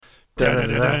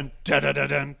Hello,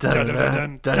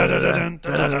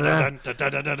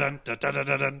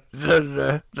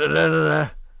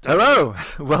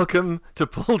 welcome to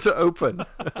Pull to Open,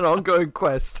 an ongoing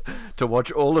quest to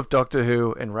watch all of Doctor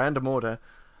Who in random order.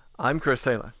 I'm Chris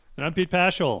Taylor. And I'm Pete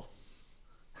Paschal.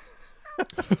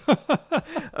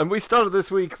 And we started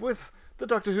this week with the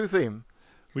Doctor Who theme.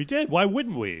 We did. Why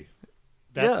wouldn't we?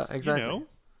 Yeah, exactly. You know,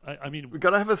 I mean, we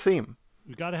got to have a theme.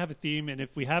 We got to have a theme, and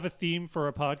if we have a theme for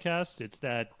a podcast, it's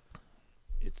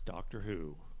Doctor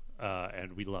Who,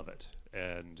 and we love it.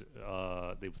 And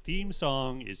the theme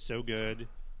song is so good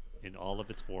in all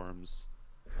of its forms,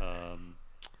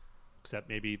 except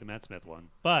maybe the Matt Smith one.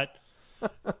 But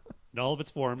in all of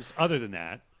its forms, other than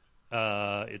that,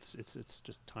 it's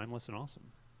just timeless and awesome.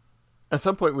 At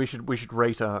some point, we should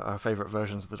rate our favorite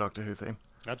versions of the Doctor Who theme.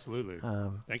 Absolutely.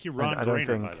 Thank you, Ron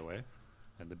Grainer, by the way,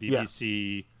 and the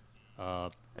BBC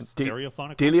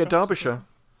stereophonic. Delia Derbyshire.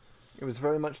 It was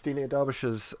very much Delia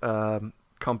Derbyshire's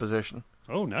composition.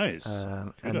 Oh, nice.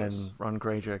 And then Ron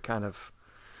Granger kind of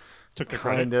took the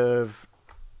credit,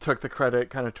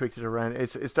 kind of tweaked it around.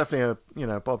 It's definitely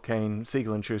a Bob Kane,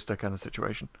 Siegel and Schuster kind of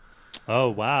situation. Oh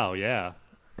wow, yeah.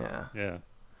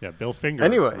 Bill Finger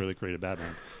really created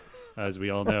Batman, as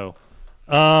we all know.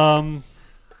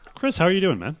 Chris, how are you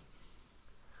doing, man?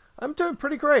 I'm doing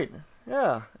pretty great.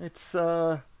 Yeah, it's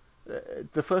the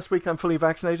first week I'm fully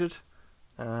vaccinated.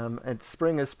 And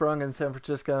spring has sprung in San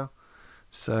Francisco,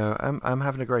 so I'm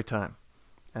having a great time.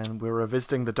 And we're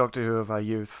revisiting the Doctor Who of our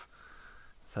youth.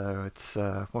 So it's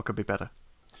what could be better?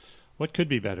 What could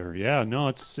be better? Yeah, no,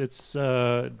 it's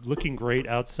looking great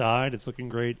outside. It's looking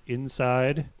great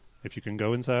inside, if you can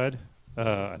go inside.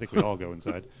 I think we all go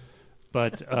inside.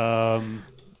 But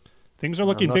things are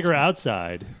looking bigger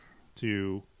outside,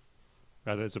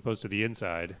 as opposed to the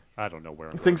inside. I don't know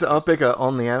where. Things are bigger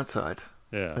on the outside.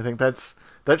 Yeah, I think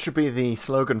that should be the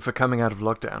slogan for coming out of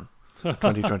lockdown,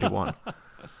 2021.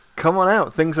 Come on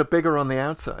out. Things are bigger on the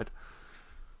outside.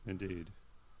 Indeed.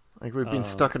 Like we've been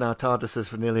stuck in our TARDISes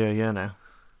for nearly a year now.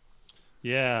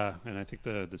 Yeah, and I think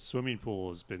the swimming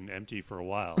pool has been empty for a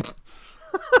while.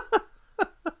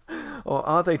 Or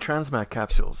are they transmat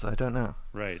capsules? I don't know.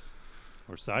 Right.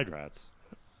 Or side rats.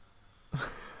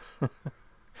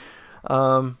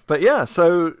 But yeah,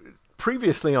 so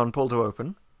previously on Pull to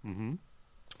Open, mm-hmm.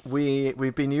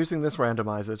 we've been using this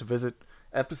randomizer to visit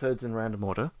episodes in random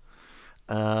order.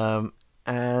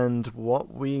 And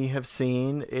what we have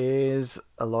seen is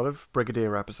a lot of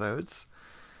Brigadier episodes.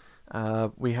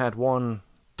 We had one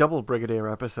double Brigadier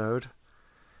episode,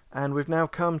 and we've now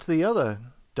come to the other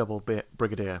double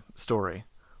Brigadier story,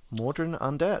 Mawdryn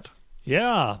Undead.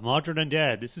 Yeah, Mawdryn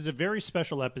Undead. This is a very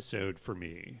special episode for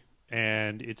me,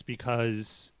 and it's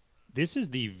because this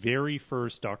is the very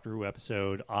first Doctor Who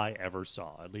episode I ever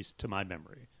saw, at least to my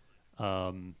memory.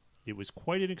 It was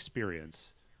quite an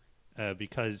experience.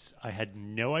 Because I had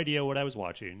no idea what I was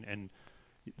watching, and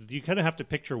you kind of have to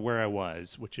picture where I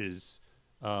was, which is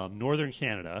northern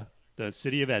Canada, the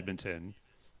city of Edmonton,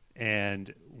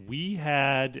 and we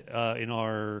had in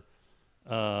our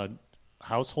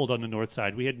household on the north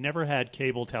side, we had never had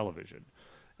cable television.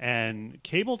 And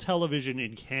cable television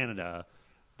in Canada,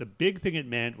 the big thing it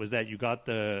meant was that you got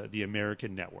the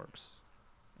American networks,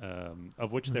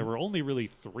 of which there were only really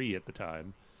 3 at the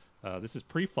time. This is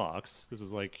pre-Fox. This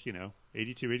is 82,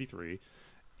 83.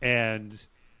 And,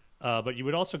 but you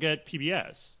would also get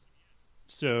PBS.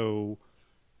 So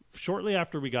shortly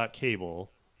after we got cable,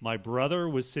 my brother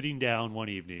was sitting down one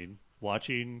evening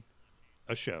watching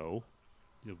a show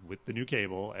with the new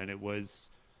cable. And it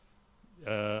was,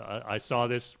 I saw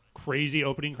this crazy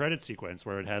opening credit sequence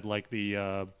where it had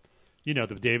the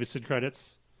Davison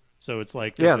credits. So it's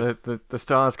like the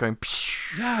stars going.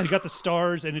 Yeah, you got the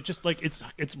stars, and it just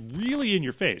it's really in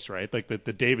your face, right? Like the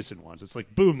Davison ones. It's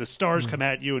like boom, the stars come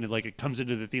at you, and it comes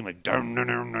into the theme dun, dun,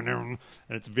 dun, dun, dun,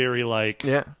 and it's very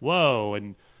whoa,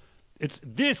 and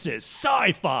this is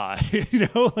sci-fi,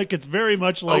 it's very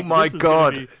much like. Oh my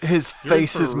god, his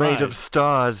face is made of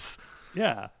stars.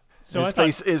 Yeah, so his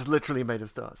face is literally made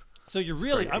of stars. So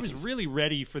I was really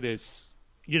ready for this.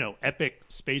 Epic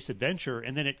space adventure,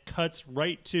 and then it cuts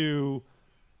right to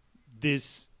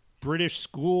this British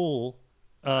school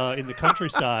in the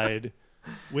countryside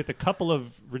with a couple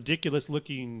of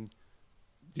ridiculous-looking,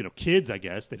 kids. I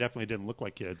guess they definitely didn't look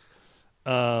like kids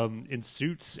in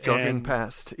suits, jogging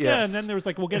past. Yes. Yeah, and then there was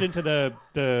we'll get into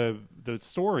the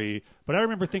story, but I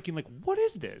remember thinking what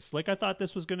is this? I thought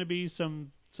this was going to be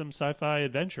some sci-fi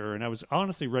adventure, and I was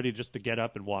honestly ready just to get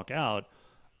up and walk out.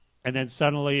 And then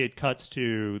suddenly it cuts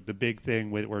to the big thing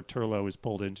where Turlough is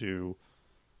pulled into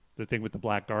the thing with the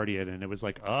Black Guardian, and it was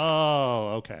like,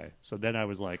 oh, okay. So then I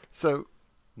was like, So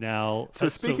now.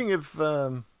 speaking of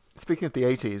the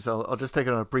 80s, I'll just take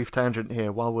it on a brief tangent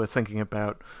here while we're thinking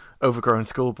about overgrown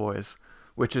schoolboys,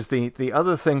 which is the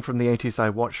other thing from the 80s I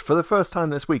watched for the first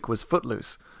time this week was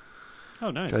Footloose.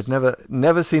 Oh, nice. I'd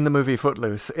never seen the movie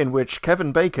Footloose, in which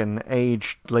Kevin Bacon,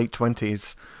 aged late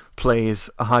 20s, plays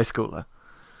a high schooler.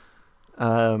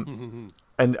 And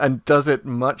does it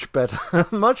much better,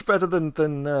 much better than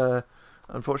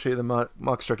unfortunately than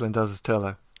Mark Strickland does as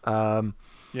Turlo.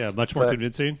 Yeah, much more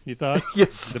convincing, you thought?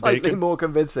 Yes, slightly more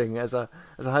convincing as a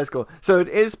high school. So it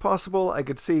is possible. I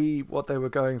could see what they were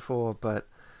going for, but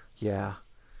yeah.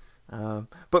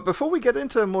 But before we get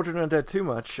into Mawdryn Undead too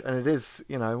much, and it is,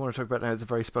 I want to talk about how it's a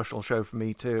very special show for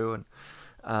me too, and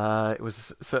it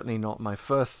was certainly not my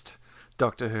first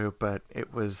Doctor Who, but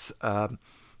it was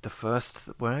the first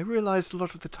where I realised a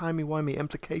lot of the timey-wimey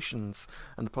implications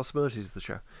and the possibilities of the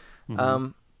show. Mm-hmm.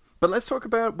 But let's talk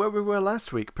about where we were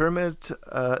last week. Pyramid,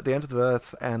 The End of the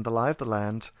Earth, and The Lie of the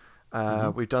Land.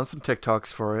 We've done some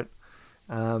TikToks for it.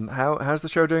 How's the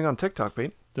show doing on TikTok,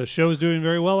 Pete? The show's doing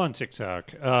very well on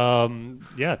TikTok.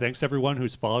 Yeah, thanks everyone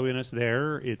who's following us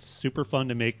there. It's super fun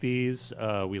to make these.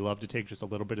 We love to take just a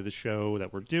little bit of the show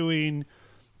that we're doing,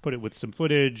 put it with some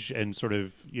footage, and sort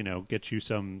of, get you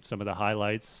some of the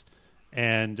highlights.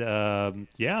 And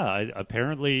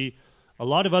apparently a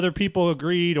lot of other people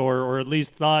agreed, or at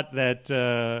least thought that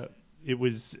it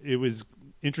was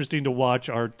interesting to watch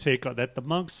our take on that. The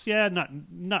monks,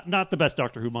 not the best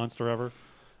Doctor Who monster ever.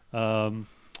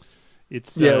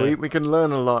 We can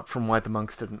learn a lot from why the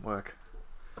monks didn't work.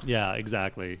 Yeah,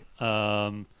 exactly.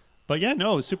 But yeah,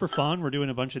 no, it was super fun. We're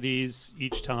doing a bunch of these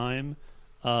each time.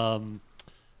 Everything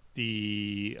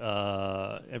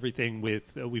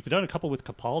with we've done a couple with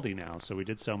Capaldi now. So we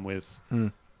did some with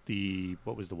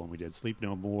what was the one we did? Sleep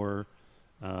No More.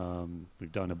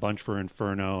 We've done a bunch for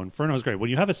Inferno. Inferno's great. When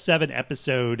you have a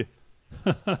 7-episode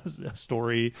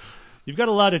story, you've got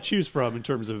a lot to choose from in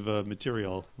terms of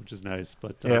material, which is nice.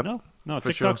 But no,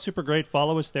 TikTok's sure. Super great.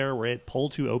 Follow us there. We're at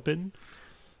Poll2Open.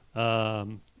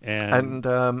 And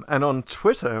on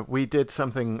Twitter, we did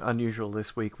something unusual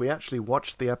this week. We actually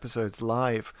watched the episodes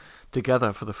live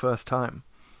together for the first time.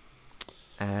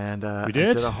 And we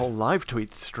did a whole live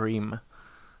tweet stream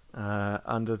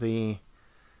under the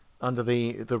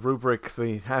rubric,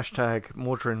 the hashtag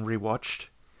Mawdryn Rewatched.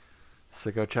 So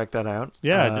go check that out.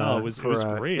 Yeah, it was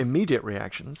great. Immediate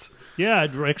reactions. Yeah,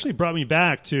 it actually brought me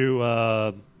back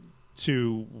to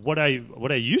what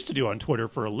I used to do on Twitter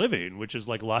for a living, which is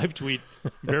like live tweet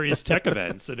various tech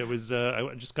events, and it was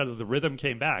I just kind of the rhythm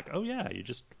came back. Oh yeah, you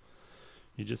just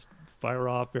fire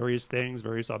off various things,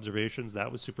 various observations.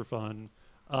 That was super fun.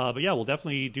 But yeah, we'll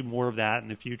definitely do more of that in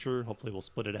the future. Hopefully, we'll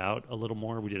split it out a little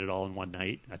more. We did it all in one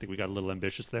night. I think we got a little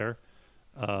ambitious there.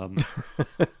 We'll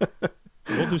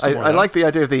do some more I like the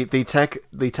idea of the tech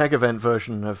event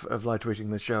version of live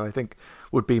tweeting this show. I think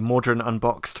would be Mawdryn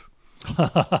Unboxed.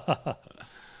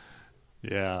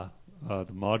 Yeah,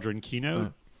 the Mawdryn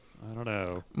keynote. I don't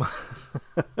know.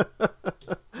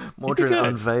 Mawdryn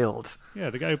Unveiled. Yeah,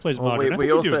 the guy who plays Mawdryn. We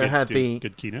also had the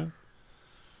good keynote.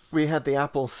 We had the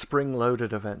Apple Spring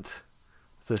Loaded event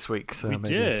this week, so we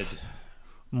did.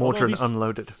 Mawdryn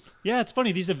Unloaded. Yeah, it's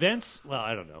funny. These events. Well,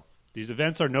 I don't know. These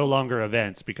events are no longer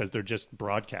events because they're just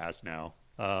broadcast now.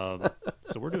 So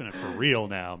we're doing it for real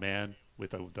now, man.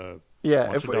 With the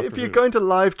if you're going to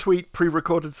live tweet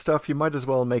pre-recorded stuff, you might as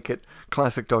well make it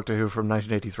classic Doctor Who from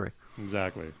 1983.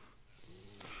 Exactly.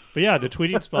 But yeah, the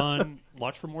tweeting's fun.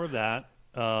 Watch for more of that.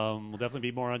 We'll definitely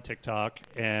be more on TikTok,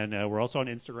 and we're also on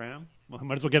Instagram.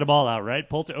 Might as well get them all out, right?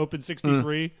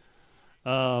 Poll2Open63.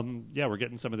 Yeah, we're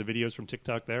getting some of the videos from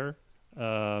TikTok there.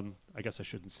 I guess I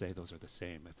shouldn't say those are the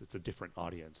same. It's a different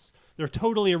audience. They're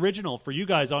totally original for you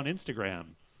guys on Instagram.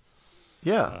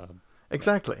 Yeah.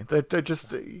 Exactly. They're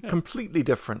just completely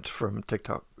different from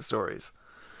TikTok stories.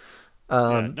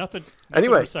 Nothing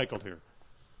anyway, recycled here.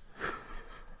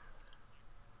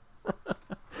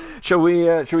 Shall we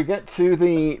get to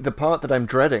the part that I'm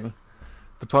dreading?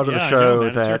 The part of the show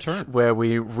where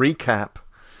we recap.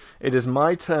 It is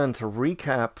my turn to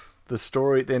recap the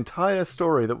story, the entire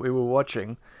story that we were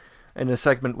watching in a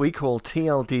segment we call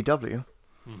TLDW.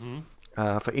 Mm-hmm.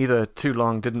 For either Too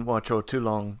Long Didn't Watch or Too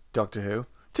Long Doctor Who.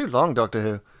 Too long, Doctor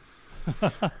Who.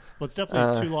 Well, it's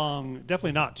definitely too long.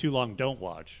 Definitely not too long. Don't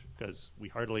watch, because we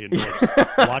hardly endorse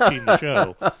watching the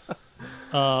show.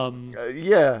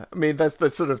 Yeah, I mean that's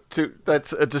that's a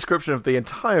description of the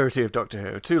entirety of Doctor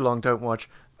Who. Too long, don't watch.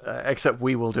 Except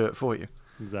we will do it for you.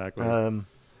 Exactly.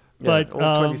 But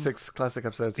all 26 classic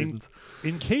episode seasons.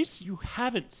 In case you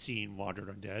haven't seen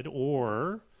Mawdryn Undead,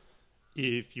 or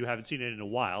if you haven't seen it in a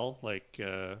while, like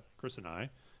Chris and I,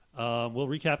 we'll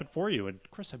recap it for you. And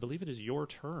Chris, I believe it is your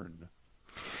turn.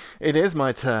 It is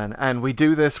my turn, and we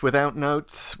do this without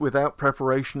notes, without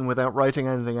preparation, without writing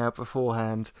anything out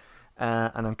beforehand.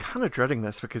 And I'm kind of dreading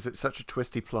this because it's such a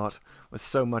twisty plot with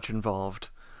so much involved.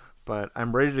 But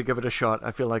I'm ready to give it a shot.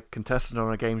 I feel like a contestant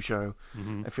on a game show.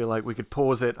 Mm-hmm. I feel like we could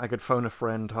pause it. I could phone a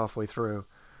friend halfway through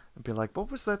and be like,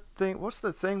 what was that thing? What's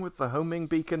the thing with the homing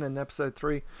beacon in episode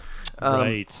 3?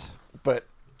 Right. But,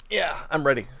 yeah, I'm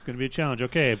ready. It's going to be a challenge.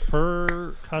 Okay,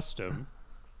 per custom,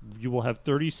 you will have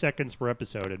 30 seconds per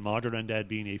episode, and Mawdryn Undead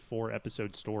being a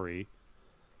 4-episode story,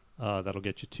 that'll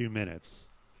get you 2 minutes.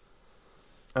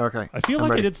 Okay. I feel I'm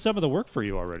like ready. I did some of the work for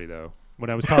you already, though. When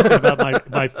I was talking about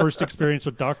my first experience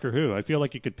with Doctor Who, I feel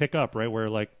like you could pick up right where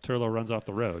like Turlo runs off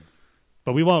the road.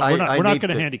 But we won't. We're not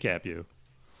going to handicap you.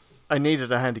 I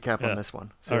needed a handicap on this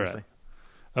one. Seriously.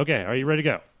 All right. Okay. Are you ready to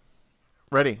go?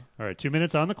 Ready. All right. 2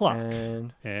 minutes on the clock.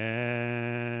 And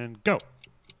go.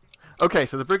 Okay,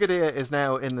 so the Brigadier is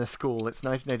now in the school. It's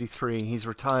 1983. He's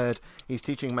retired. He's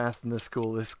teaching math in the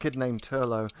school. This kid named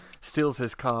Turlo steals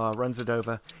his car, runs it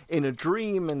over. In a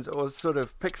dream or sort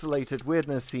of pixelated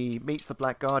weirdness, he meets the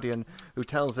Black Guardian, who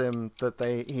tells him that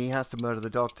he has to murder the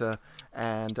Doctor,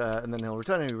 and then he'll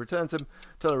return him. He returns him.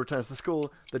 Turlo returns to the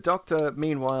school. The Doctor,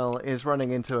 meanwhile, is running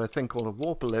into a thing called a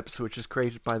warpalypse, which is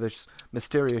created by this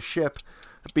mysterious ship.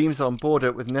 Beams on board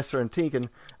it with Nissa and Tegan,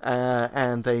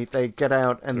 and they get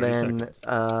out, and then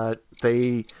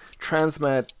they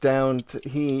transmat down to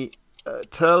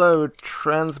Turlo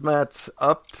transmats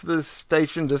up to the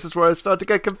station. This is where I start to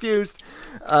get confused.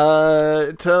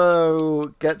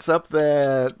 Turlo gets up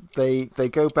there. They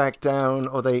go back down,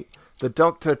 or the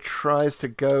Doctor tries to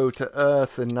go to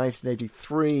Earth in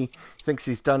 1983. Thinks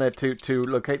he's done it to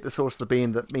locate the source of the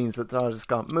beam. That means that the TARDIS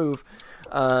can't move.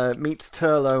 Meets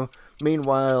Turlo.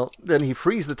 Meanwhile, then he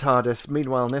frees the TARDIS.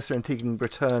 Meanwhile, Nissa and Tegan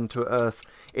return to Earth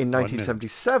in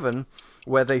 1977,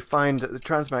 where they find the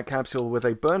transmat capsule with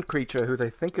a burnt creature who they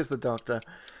think is the Doctor,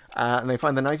 and they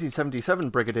find the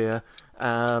 1977 Brigadier.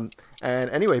 And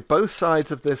anyway, both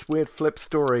sides of this weird flip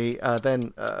story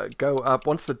then go up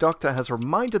once the Doctor has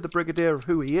reminded the Brigadier of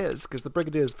who he is, because the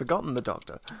Brigadier has forgotten the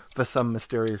Doctor for some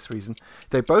mysterious reason.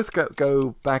 They both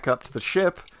go back up to the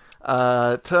ship.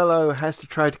 Turlo has to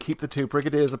try to keep the two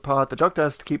Brigadiers apart. The Doctor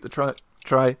has to keep try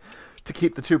to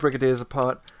keep the two Brigadiers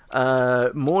apart.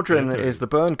 Mawdryn is the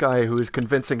burn guy who is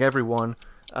convincing everyone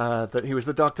that he was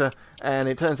the Doctor, and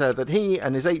it turns out that he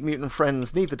and his 8 mutant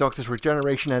friends need the Doctor's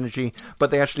regeneration energy, but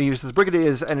they actually use the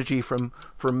Brigadier's energy from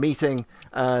meeting.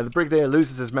 The Brigadier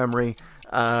loses his memory,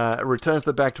 returns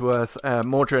them back to Earth.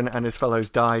 Mawdryn and his fellows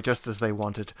die just as they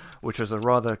wanted, which was a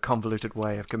rather convoluted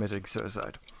way of committing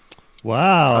suicide.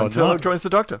 Wow. Turlo joins the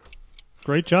Doctor.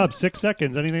 Great job. 6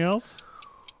 seconds. Anything else?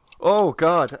 Oh,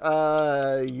 God.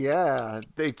 Yeah.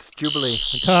 It's Jubilee.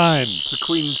 Time. It's the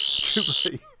Queen's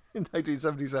Jubilee in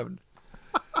 1977.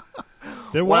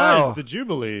 There was the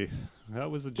Jubilee. That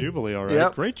was the Jubilee, all right.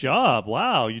 Yep. Great job.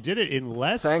 Wow. You did it in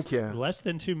less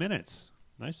than 2 minutes.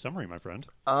 Nice summary, my friend.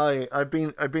 I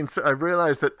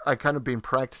realized that I kind of been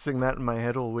practicing that in my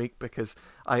head all week because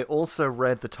I also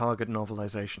read the Target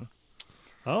novelization.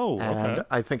 Oh, okay. And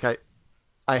I think I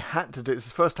had to do. It's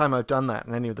the first time I've done that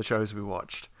in any of the shows we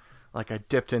watched. Like, I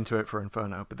dipped into it for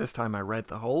Inferno, but this time I read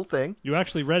the whole thing. You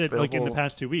actually read it like in the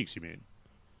past 2 weeks, you mean?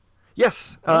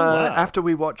 Yes. Wow. After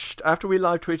we live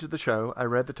tweeted the show, I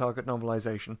read the Target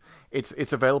novelization.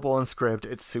 It's available on Scribd.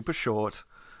 It's super short.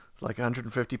 It's like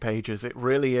 150 pages. It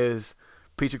really is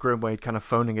Peter Grimwade kind of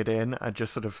phoning it in and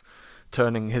just sort of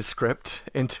turning his script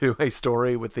into a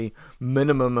story with the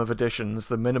minimum of additions,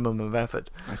 the minimum of effort.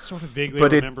 I sort of vaguely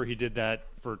remember he did that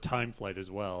for Time Flight as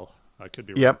well. I could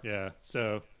be wrong. Yep. Yeah.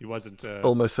 So he wasn't...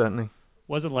 almost certainly.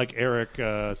 Wasn't like Eric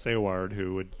Saward,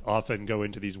 who would often go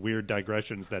into these weird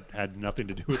digressions that had nothing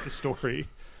to do with the story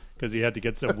because he had to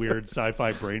get some weird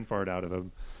sci-fi brain fart out of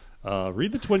him.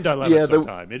 Read the Twin Dilemma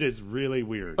sometime. It is really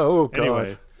weird. Oh, God.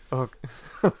 Anyway. Oh.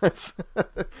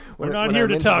 We're not here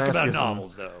to talk about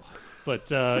novels, though.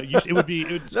 But it would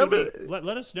be.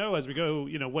 Let us know as we go.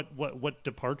 You know what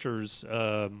departures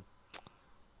the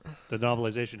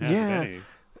novelization has, if any.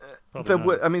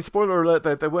 I mean, spoiler alert,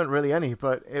 there weren't really any,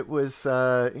 but it was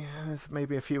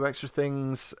maybe a few extra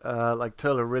things. Like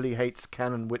Turlo really hates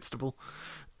Canon Whitstable,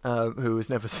 who was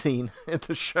never seen in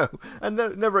the show, and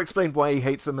never explained why he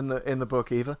hates them in the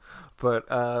book either. But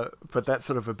that's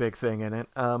sort of a big thing in it.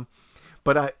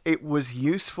 But it was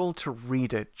useful to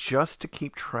read it just to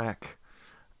keep track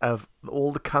of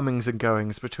all the comings and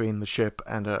goings between the ship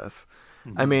and Earth.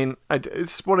 Mm-hmm. I mean,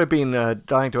 it's what I've been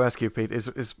dying to ask you, Pete.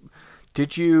 Is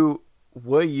did you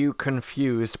were you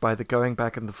confused by the going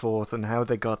back and the forth and how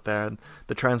they got there, and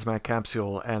the transmat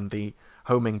capsule and the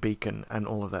homing beacon and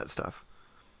all of that stuff?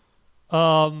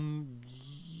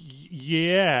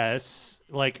 Yes.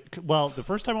 Like, well, the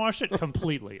first time I watched it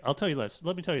completely. I'll tell you this.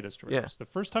 Let me tell you this, George. Yeah. The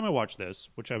first time I watched this,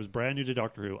 which I was brand new to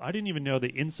Doctor Who, I didn't even know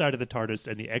the inside of the TARDIS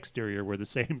and the exterior were the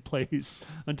same place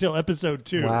until episode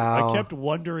 2. Wow. I kept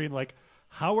wondering, like,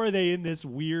 how are they in this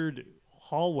weird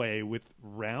hallway with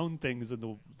round things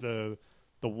in the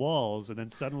walls, and then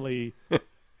suddenly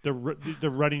they're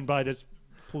running by this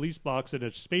police box in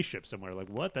a spaceship somewhere. Like,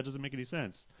 what? That doesn't make any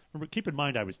sense. Remember, keep in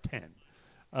mind I was 10.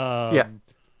 Yeah.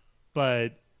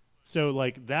 But so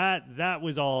like that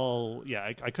was all. Yeah,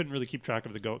 I couldn't really keep track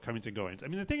of the comings and goings. I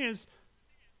mean, the thing is,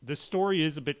 the story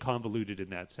is a bit convoluted in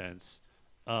that sense,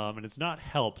 and it's not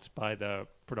helped by the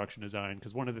production design,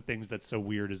 because one of the things that's so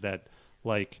weird is that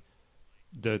like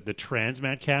the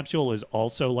transmat capsule is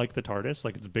also like the TARDIS,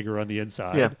 like it's bigger on the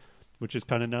inside, which is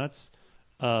kind of nuts.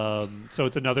 So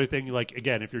it's another thing. Like,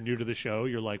 again, if you're new to the show,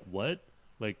 you're like, what?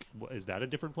 Like, is that a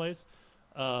different place?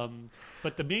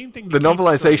 But the main thing, the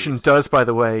novelization does, by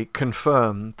the way,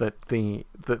 confirm that the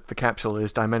capsule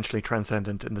is dimensionally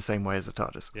transcendent in the same way as a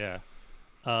TARDIS.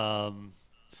 Yeah.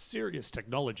 Serious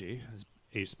technology, as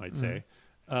Ace might say.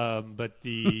 But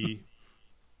the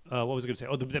what was I going to say?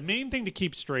 Oh, the main thing to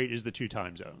keep straight is the 2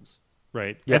 time zones,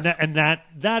 right? Yes. And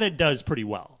that it does pretty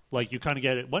well. Like, you kind of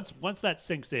get it once that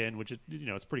sinks in, which is,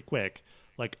 it's pretty quick.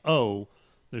 Like, oh,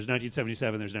 there's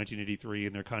 1977, there's 1983,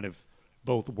 and they're kind of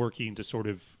both working to sort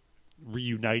of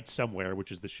reunite somewhere,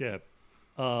 which is the ship.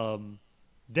 Then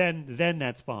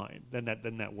that's fine. Then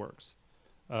that works.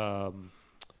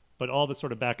 But all the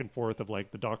sort of back and forth of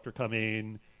like the Doctor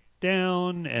coming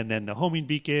down, and then the homing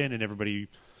beacon, and everybody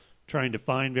trying to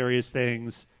find various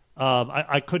things.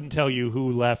 I couldn't tell you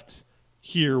who left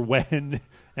here when,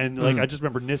 and like I just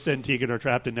remember Nyssa and Tegan are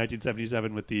trapped in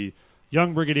 1977 with the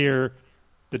young Brigadier,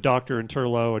 the Doctor and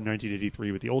Turlough in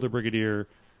 1983 with the older Brigadier,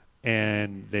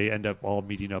 and they end up all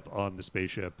meeting up on the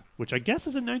spaceship, which I guess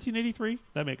is in 1983.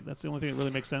 That's the only thing that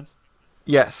really makes sense.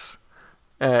 Yes,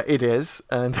 it is,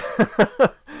 and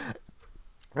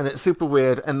and it's super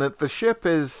weird. And the ship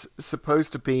is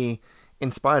supposed to be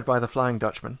inspired by the Flying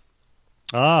Dutchman.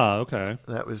 Ah, okay.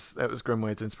 That was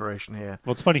Grimwade's inspiration here.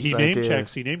 Well, it's funny. He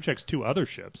name checks 2 other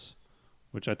ships,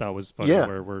 which I thought was funny. Yeah.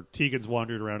 Where Tegan's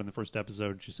wandered around in the first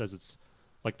episode. She says it's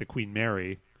like the Queen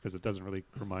Mary, because it doesn't really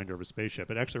remind her of a spaceship.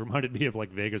 It actually reminded me of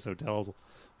like Vegas hotels,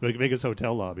 like Vegas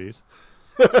hotel lobbies.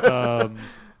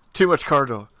 Too much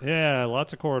corridor. Yeah,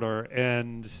 lots of corridor.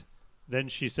 And then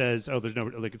she says, "Oh, there's no."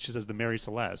 Like, she says the Mary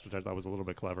Celeste, which I thought was a little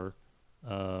bit clever.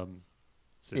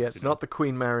 It's not the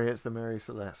Queen Mary; it's the Mary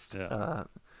Celeste. Yeah.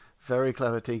 Very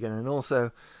clever, Tegan, and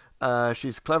also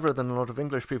she's cleverer than a lot of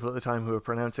English people at the time who were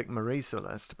pronouncing Marie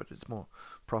Celeste, but it's more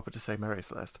proper to say Mary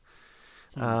Celeste.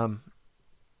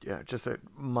 Yeah, just a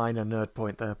minor nerd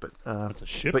point there, but that's a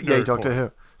ship. But yay, Doctor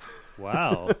Who!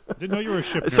 Wow, didn't know you were a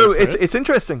ship nerd. So Chris. it's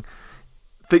interesting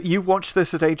that you watched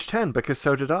this at age 10, because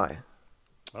so did I.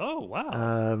 Oh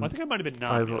wow! I think I might have been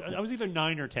 9. I was either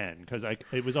 9 or 10, because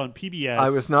it was on PBS. I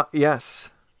was not.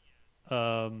 Yes.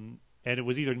 And it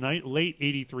was either late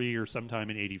 '83 or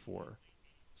sometime in '84.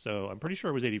 So I'm pretty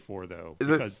sure it was '84 though,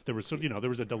 because there was there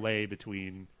was a delay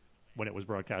between when it was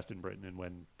broadcast in Britain and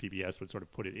when PBS would sort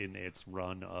of put it in its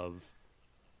run of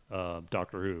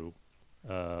Doctor Who.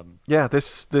 Yeah,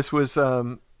 this was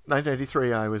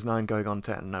 1983. I was 9 going on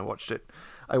 10, and I watched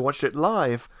it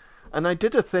live, and I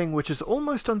did a thing which is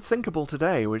almost unthinkable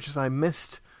today, which is I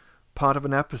missed part of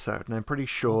an episode, and I'm pretty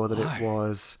sure that it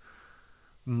was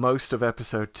most of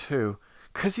episode 2,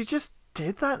 because you just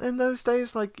did that in those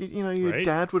days. Like, your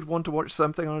dad would want to watch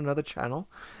something on another channel,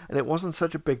 and it wasn't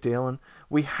such a big deal, and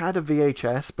we had a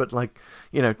VHS, but like,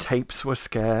 tapes were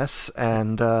scarce,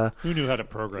 and who knew how to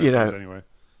program things anyway?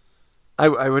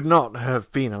 I would not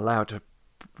have been allowed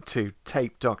to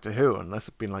tape Doctor Who unless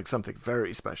it'd been like something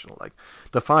very special, like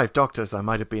the 5 Doctors. I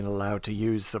might have been allowed to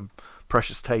use some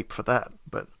precious tape for that,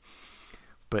 but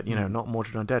not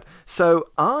Mawdryn Undead. So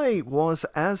I was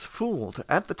as fooled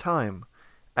at the time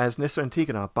as Nyssa and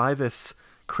Tegan are by this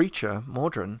creature,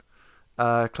 Mawdryn,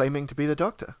 claiming to be the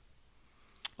Doctor.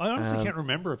 I honestly can't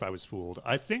remember if I was fooled.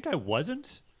 I think I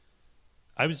wasn't.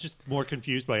 I was just more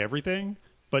confused by everything.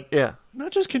 But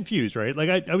not just confused, right?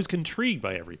 Like, I was intrigued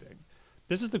by everything.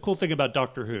 This is the cool thing about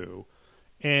Doctor Who,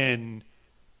 and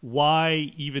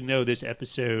why, even though this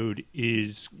episode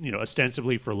is,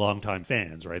 ostensibly for longtime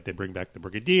fans, right? They bring back the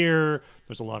Brigadier.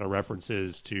 There's a lot of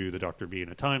references to the Doctor being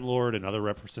a Time Lord and other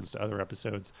references to other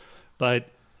episodes. But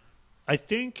I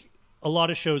think a lot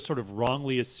of shows sort of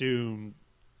wrongly assume,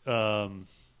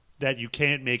 that you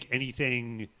can't make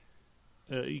anything.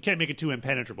 You can't make it too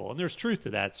impenetrable, and there's truth to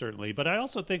that certainly. But I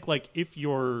also think like if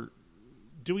you're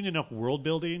doing enough world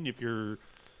building, if you're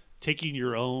taking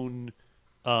your own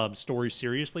story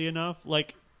seriously enough,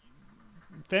 like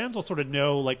fans will sort of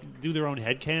know, like do their own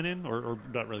headcanon, or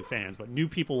not really fans, but new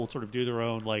people will sort of do their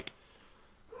own like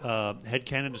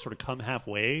headcanon to sort of come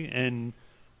halfway, and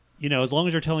as long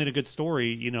as you're telling a good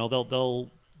story,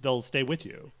 they'll stay with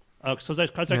you. Because I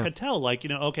could tell, like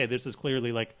okay, this is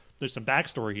clearly like there's some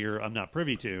backstory here I'm not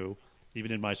privy to,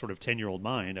 even in my sort of 10-year-old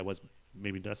mind. I was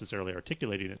maybe necessarily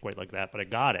articulating it quite like that, but I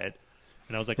got it,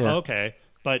 and I was like, oh, okay,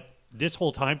 but this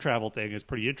whole time travel thing is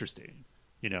pretty interesting,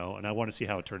 and I want to see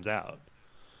how it turns out.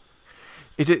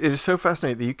 It is so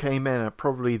fascinating that you came in at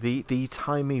probably the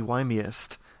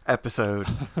timey-wimeyest episode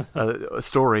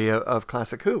story of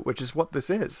Classic Who, which is what this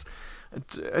is.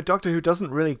 Doctor Who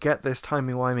doesn't really get this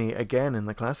timey-wimey again in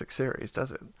the classic series,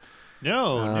 does it?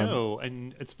 No.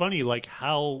 And it's funny, like,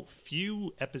 how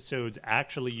few episodes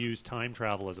actually use time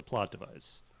travel as a plot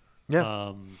device.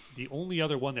 Yeah. The only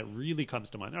other one that really comes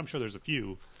to mind, I'm sure there's a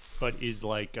few, but is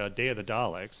like Day of the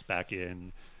Daleks back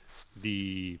in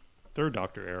the Third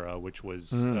Doctor era, which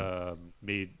was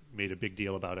made a big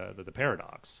deal about the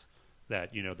paradox.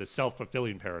 That, the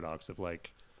self-fulfilling paradox of,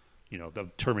 like, the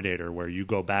Terminator, where you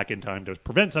go back in time to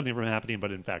prevent something from happening,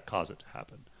 but in fact cause it to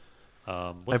happen.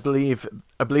 I believe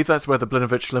that's where the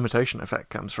Blinovitch limitation effect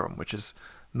comes from, which is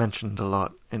mentioned a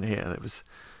lot in here. It was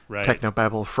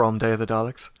technobabble from Day of the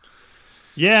Daleks.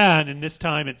 Yeah, and in this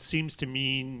time it seems to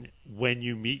mean when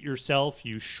you meet yourself,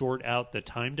 you short out the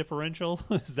time differential.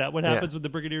 Is that what happens with the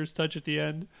Brigadier's touch at the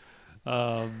end?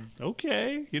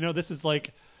 Okay. This is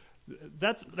like...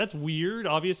 That's weird,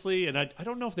 obviously, and I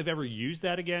don't know if they've ever used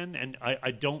that again, and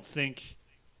I don't think...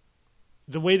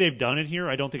 The way they've done it here,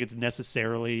 I don't think it's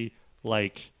necessarily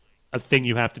like a thing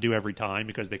you have to do every time,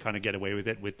 because they kind of get away with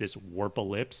it with this warp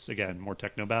ellipse. Again, more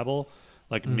technobabble.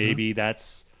 Like, maybe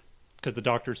that's because the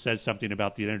Doctor says something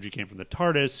about the energy came from the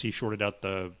TARDIS. He shorted out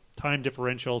the time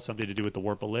differential, something to do with the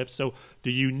warp ellipse. So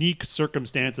the unique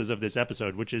circumstances of this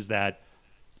episode, which is that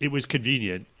it was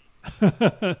convenient,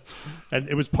 and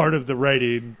it was part of the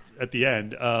writing at the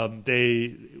end.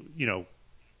 They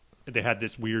had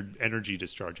this weird energy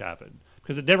discharge happen,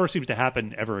 because it never seems to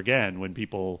happen ever again when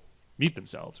people meet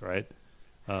themselves, right?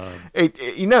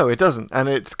 It doesn't, and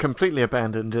it's completely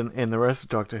abandoned in the rest of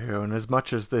Doctor Who. And as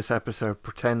much as this episode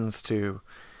pretends to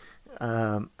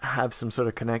have some sort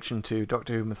of connection to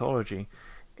Doctor Who mythology,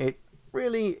 it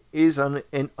really is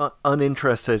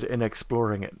uninterested in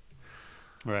exploring it.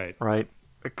 Right,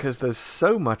 because there's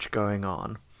so much going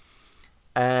on,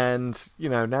 and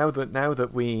now that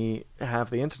we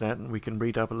have the internet and we can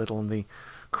read up a little on the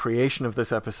creation of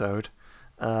this episode,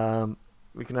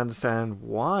 we can understand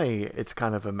why it's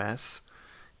kind of a mess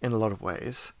in a lot of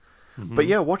ways. But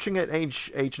yeah, watching it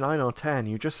age 9 or 10,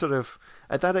 you just sort of,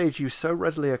 at that age, you so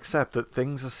readily accept that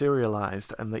things are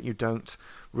serialized and that you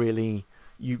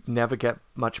never get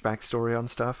much backstory on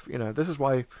stuff. This is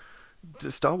why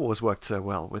Star Wars worked so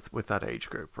well with that age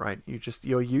group, right?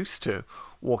 You're used to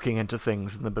walking into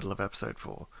things in the middle of episode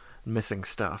 4 and missing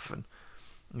stuff, and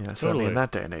certainly in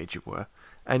that day and age you were,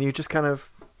 and you just kind of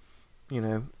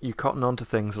you cotton onto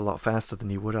things a lot faster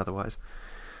than you would otherwise.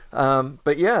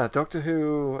 But yeah, Doctor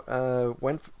Who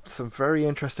went some very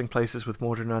interesting places with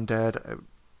Mawdryn Undead.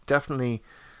 Definitely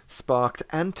sparked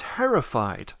and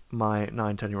terrified my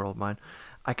 9-10-year-old mind.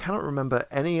 I cannot remember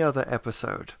any other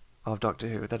episode of Doctor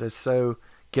Who that has so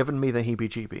given me the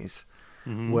heebie-jeebies,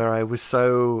 where I was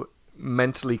so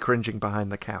mentally cringing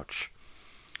behind the couch.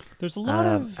 There's a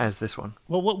lot as this one.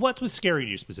 Well, what was scaring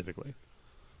you specifically?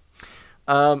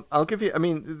 I'll give you... I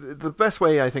mean, the best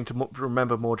way, I think, to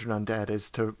remember Mawdryn Undead is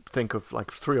to think of,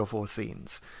 like, 3 or 4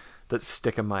 scenes that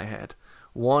stick in my head.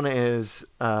 One is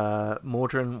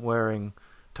Mawdryn wearing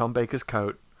Tom Baker's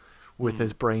coat with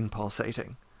his brain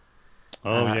pulsating.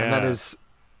 Oh, yeah. And that is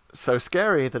so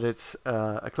scary that it's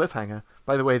a cliffhanger.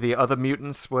 By the way, the other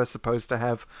mutants were supposed to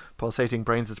have pulsating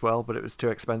brains as well, but it was too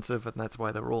expensive, and that's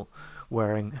why they're all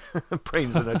wearing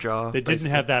brains in a jar. They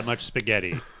didn't have that much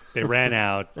spaghetti. They ran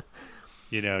out.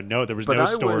 There was no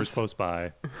stores close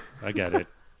by. I get it.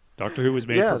 Doctor Who was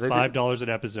made for $5 an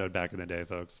episode back in the day,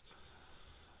 folks.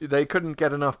 They couldn't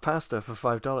get enough pasta for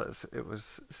 $5. It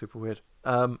was super weird.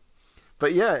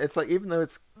 But yeah, it's like, even though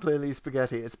it's clearly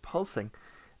spaghetti, it's pulsing.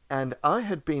 And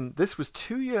this was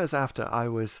 2 years after I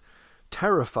was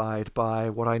terrified by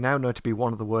what I now know to be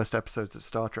one of the worst episodes of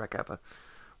Star Trek ever,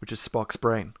 which is Spock's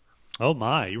brain. Oh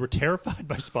my, you were terrified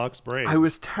by Spock's brain. I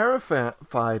was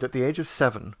terrified at the age of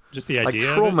 7. Just the idea,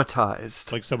 like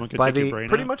traumatized. Like someone could by take your brain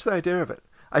pretty out? much the idea of it.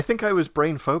 I think I was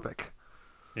brain phobic.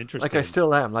 Interesting. Like I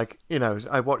still am. Like, you know,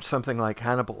 I watch something like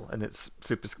Hannibal, and it's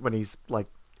super when he's like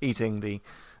eating the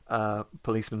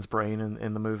policeman's brain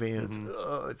in the movie. It's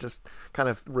it just kind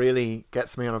of really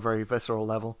gets me on a very visceral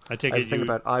level. I take I it think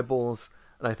about eyeballs,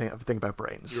 and I think about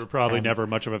brains. You were probably and never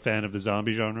much of a fan of the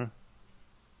zombie genre.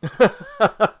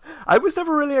 I was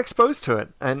never really exposed to it,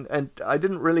 and I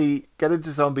didn't really get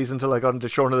into zombies until I got into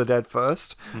Shaun of the Dead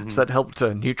first, so that helped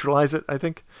to neutralize it, I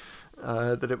think,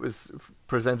 that it was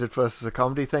presented first as a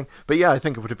comedy thing. But yeah, I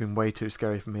think it would have been way too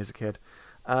scary for me as a kid.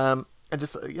 And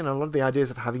just, you know, a lot of the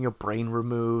ideas of having your brain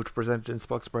removed, presented in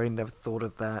Spock's brain, never thought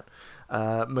of that.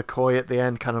 McCoy at the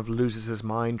end kind of loses his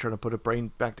mind trying to put a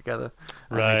brain back together,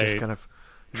 and they just kind of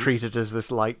treat it as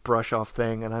this light brush off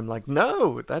thing, and I'm like,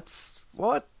 no, that's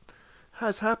what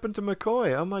has happened to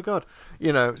McCoy? Oh my god.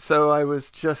 You know, so I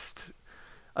was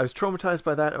traumatized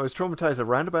by that. I was traumatized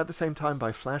around about the same time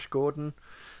by Flash Gordon.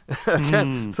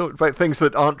 Again, thought about things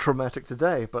that aren't traumatic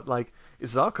today, but like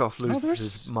Zarkov loses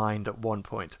his mind at one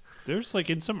point. There's like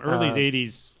in some early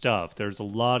 80s stuff, there's a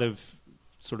lot of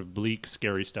sort of bleak,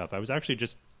 scary stuff. I was actually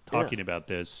just talking about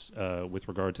this with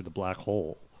regard to The Black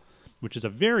Hole, which is a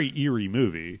very eerie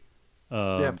movie.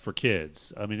 For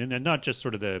kids. I mean, and not just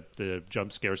sort of the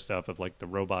jump scare stuff of like the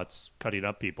robots cutting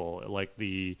up people, like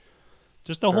the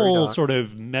whole dark sort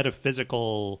of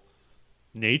metaphysical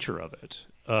nature of it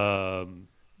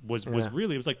was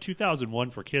really, it was like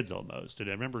 2001 for kids almost. And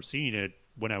I remember seeing it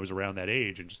when I was around that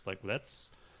age and just like,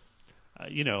 that's,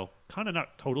 you know, kind of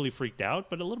not totally freaked out,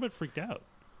 but a little bit freaked out.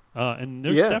 And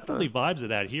there's definitely vibes of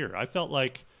that here. I felt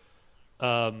like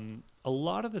a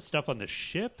lot of the stuff on the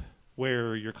ship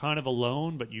where you're kind of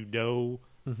alone, but you know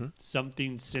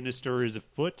something sinister is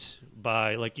afoot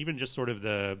by, like, even just sort of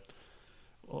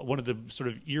one of the sort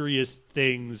of eeriest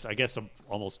things, I guess,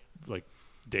 almost like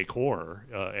decor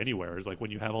anywhere is like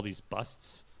when you have all these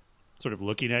busts sort of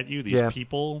looking at you, these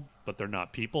people, but they're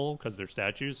not people because they're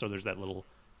statues. So there's that little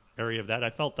area of that. I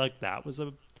felt like that was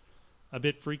a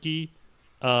bit freaky.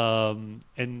 And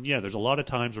yeah, there's a lot of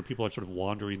times where people are sort of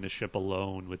wandering the ship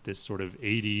alone with this sort of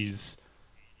 80s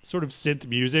sort of synth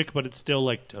music, but it's still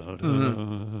like,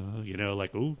 you know,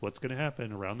 like, ooh, what's going to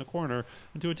happen around the corner?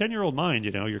 And to a 10-year-old mind,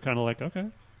 you know, you're kind of like, okay,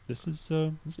 this is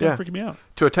freaking me out.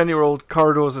 To a 10-year-old,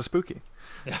 corridors are spooky.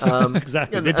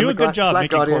 Exactly. They do a good job Black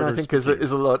making Guardian, corridors I think,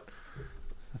 is a lot...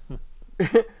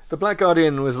 The Black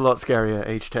Guardian was a lot scarier at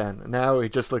age 10. Now he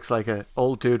just looks like an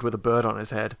old dude with a bird on his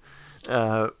head.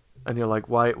 And you're like,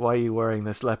 why are you wearing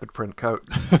this leopard print coat?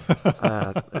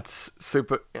 It's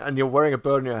super... And you're wearing a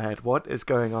bird on your head. What is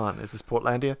going on? Is this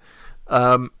Portlandia?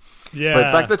 But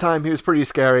back at the time, he was pretty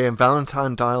scary, and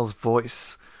Valentine Dial's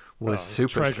voice was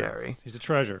super scary. He's a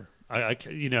treasure.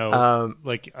 You know,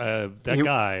 that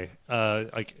guy,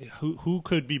 like, who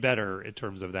could be better in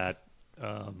terms of that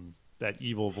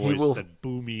evil voice, that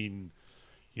booming,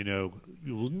 you know,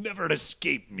 you will never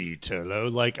escape me,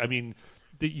 Turlo. Like, I mean...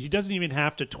 He doesn't even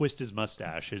have to twist his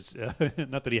mustache. His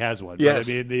not that he has one. Yes.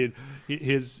 But I mean,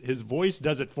 his voice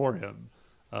does it for him.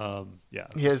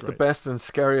 He has the best and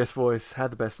scariest voice.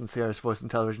 Had the best and scariest voice in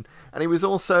television, and he was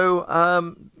also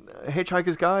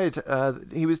Hitchhiker's Guide.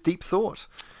 He was Deep Thought,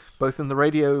 both in the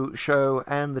radio show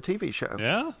and the TV show.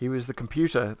 Yeah, he was the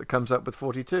computer that comes up with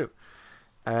 42,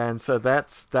 and so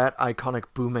that's that iconic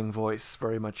booming voice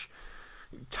very much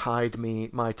tied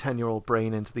my 10-year-old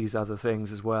brain into these other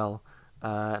things as well.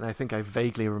 And I think I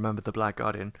vaguely remember the Black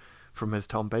Guardian from his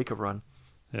Tom Baker run.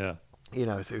 Yeah. You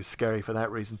know, so it was scary for that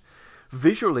reason.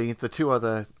 Visually, the two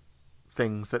other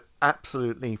things that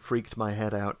absolutely freaked my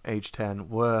head out age 10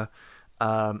 were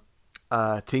Tegan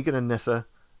and Nyssa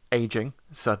aging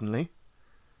suddenly.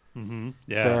 Mm-hmm.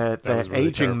 Yeah, their really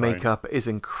aging terrifying. Makeup is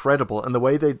incredible. And the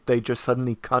way they just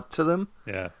suddenly cut to them.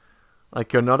 Yeah.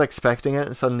 Like, you're not expecting it,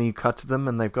 and suddenly you cut to them,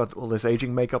 and they've got all this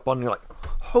aging makeup on, and you're like,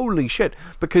 holy shit.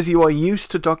 Because you are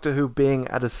used to Doctor Who being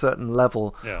at a certain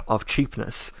level of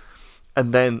cheapness.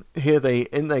 And then here they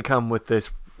come with this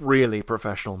really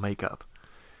professional makeup.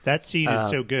 That scene is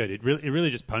so good. It really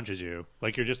just punches you.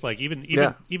 Like, you're just like,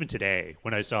 even today,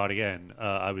 when I saw it again,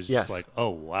 I was just like, oh,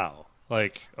 wow.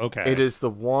 Like, okay. It is the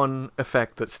one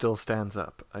effect that still stands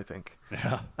up, I think.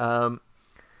 Yeah.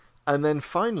 And then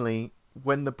finally...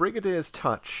 when the Brigadiers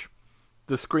touch,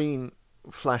 the screen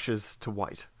flashes to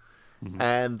white. Mm-hmm.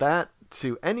 And that,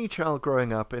 to any child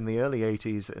growing up in the early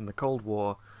 80s in the Cold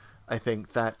War, I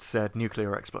think that said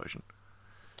nuclear explosion.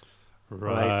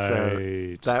 Right?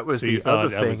 So that was the other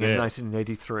thing in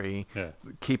 1983,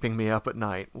 keeping me up at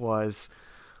night, was...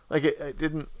 like, it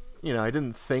didn't... You know, I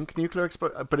didn't think nuclear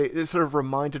explosion, but it sort of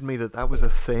reminded me that was a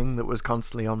thing that was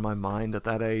constantly on my mind at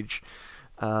that age.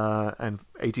 and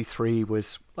 83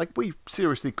 was like, we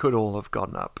seriously could all have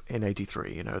gotten up in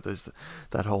 83. You know, there's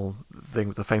that whole thing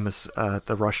with the famous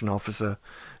the Russian officer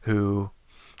who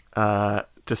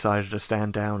decided to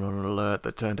stand down on an alert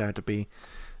that turned out to be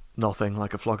nothing,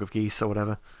 like a flock of geese or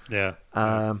whatever. Yeah.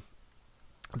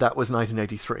 That was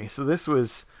 1983. So this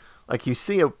was like, you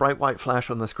see a bright white flash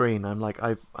on the screen. I'm like,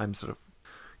 I'm sort of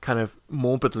kind of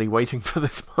morbidly waiting for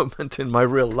this moment in my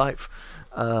real life.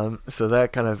 So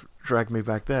that kind of dragged me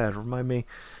back there. Remind me,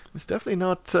 it was definitely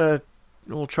not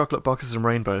all chocolate boxes and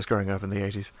rainbows growing up in the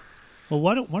 80s. Well,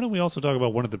 why don't we also talk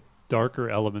about one of the darker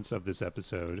elements of this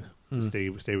episode to stay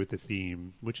with the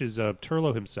theme, which is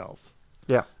Turlough himself.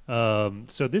 Yeah.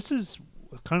 So this is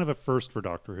kind of a first for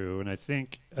Doctor Who, and I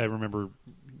think I remember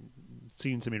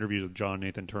seeing some interviews with John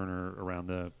Nathan Turner around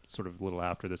the sort of little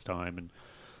after this time, and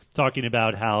talking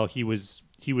about how he was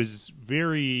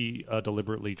very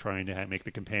deliberately trying to make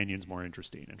the companions more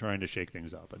interesting and trying to shake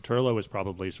things up. And Turlough is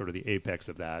probably sort of the apex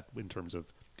of that in terms of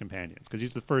companions, because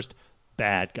he's the first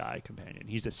bad guy companion.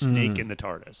 He's a snake in the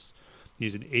TARDIS.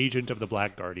 He's an agent of the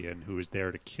Black Guardian who is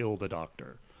there to kill the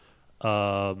Doctor.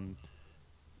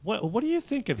 What do you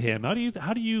think of him? How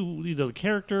do you the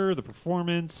character, the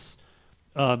performance?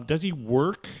 Does he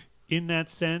work in that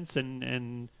sense,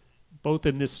 and both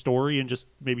in this story and just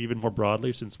maybe even more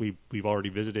broadly, since we've already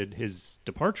visited his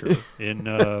departure in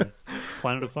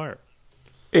Planet of Fire?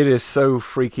 It is so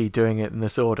freaky doing it in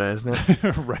this order, isn't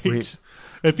it? Right.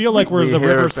 I feel like we're the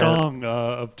river song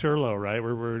of Turlough, right?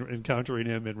 We're encountering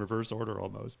him in reverse order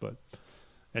almost. But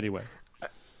anyway.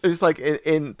 It's like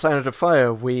in Planet of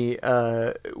Fire, we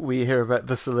hear about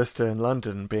the Solicitor in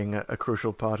London being a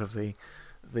crucial part of the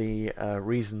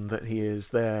reason that he is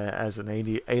there as an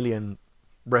alien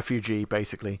refugee,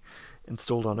 basically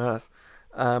installed on Earth.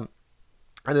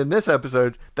 And in this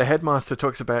episode, the headmaster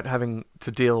talks about having to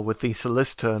deal with the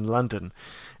Solicitor in London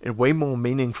in a way more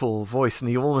meaningful voice, and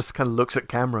he almost kind of looks at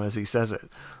camera as he says it.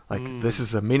 Like, this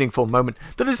is a meaningful moment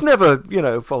that is never,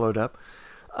 followed up.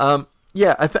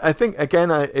 Yeah, I think, again,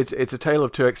 it's a tale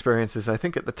of two experiences. I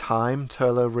think at the time,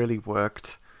 Turlough really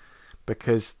worked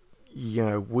because,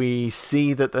 we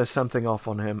see that there's something off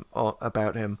on him,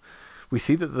 about him. We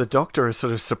see that the Doctor is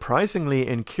sort of surprisingly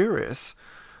incurious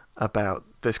about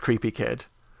this creepy kid.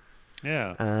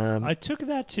 Yeah. I took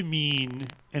that to mean,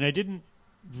 and I didn't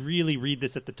really read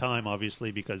this at the time,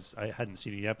 obviously, because I hadn't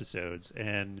seen any episodes,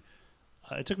 and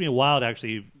it took me a while to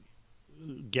actually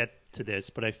get to this,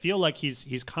 but I feel like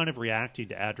he's kind of reacting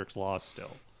to Adric's loss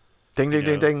still. Ding, ding,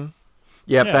 ding, ding.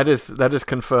 Yeah, that is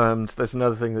confirmed. There's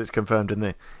another thing that's confirmed in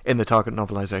the Target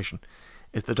novelization,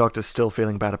 is the Doctor's still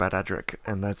feeling bad about Adric,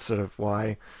 and that's sort of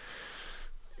why,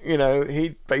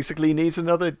 he basically needs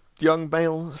another young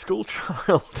male school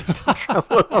child to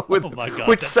travel along with, oh my God,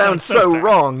 which sounds so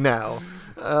wrong now.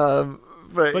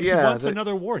 But he wants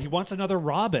another war. He wants another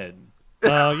Robin.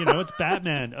 It's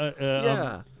Batman.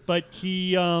 Yeah. But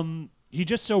he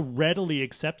just so readily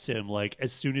accepts him. Like,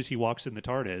 as soon as he walks in the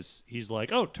TARDIS, he's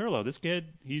like, "Oh, Turlough, this kid,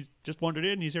 he's just wandered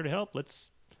in. He's here to help.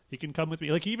 He can come with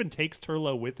me." Like, he even takes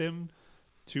Turlough with him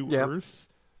to Earth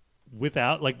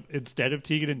without, like, instead of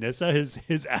Tegan and Nyssa,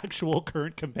 his actual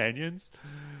current companions.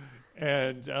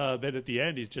 And then at the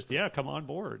end, he's just, come on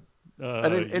board.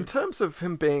 And in terms of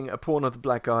him being a pawn of the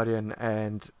Black Guardian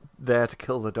and there to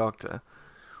kill the Doctor,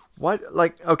 why?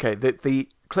 Like, okay, the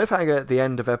cliffhanger at the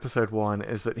end of episode 1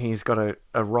 is that he's got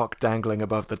a rock dangling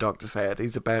above the Doctor's head.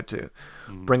 He's about to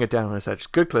bring it down on his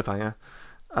edge. Good cliffhanger.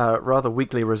 Rather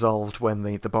weakly resolved when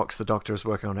the box the Doctor is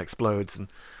working on explodes and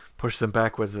pushes him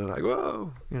backwards. They're like,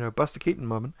 whoa, Buster Keaton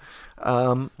moment.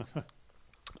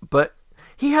 But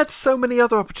he had so many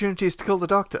other opportunities to kill the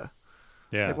Doctor.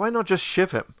 Yeah. Like, why not just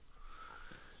shiv him?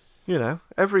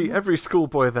 Every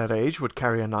schoolboy of that age would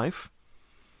carry a knife.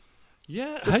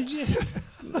 Yeah.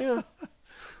 Yeah.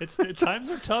 Times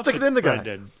are tough. Stick it in the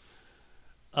guy.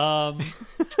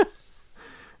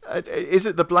 Is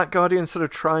it the Black Guardian sort of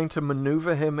trying to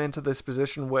maneuver him into this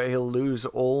position where he'll lose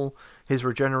all his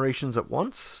regenerations at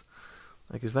once?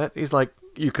 Like, is that, he's like,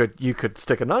 you could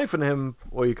stick a knife in him,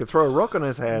 or you could throw a rock on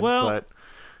his head,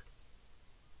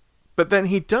 but then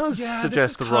he does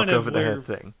suggest the rock over the head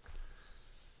thing.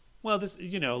 Well, this,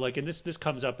 and this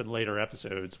comes up in later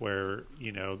episodes where,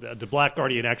 the Black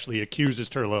Guardian actually accuses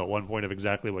Turlough at one point of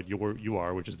exactly what you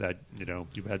are, which is that,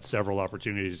 you've had several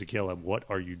opportunities to kill him. What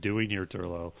are you doing here,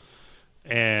 Turlough?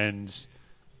 And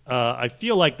I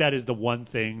feel like that is the one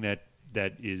thing that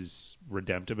is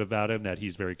redemptive about him, that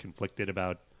he's very conflicted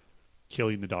about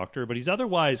killing the Doctor. But he's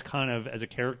otherwise kind of, as a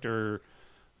character,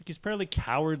 like, he's fairly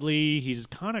cowardly. He's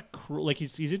kind of cruel. Like,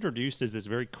 he's introduced as this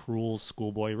very cruel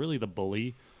schoolboy, really the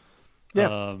bully.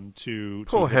 Yeah. To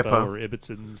Poor Hippo Hippo. or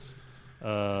Ibitson's.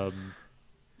 Who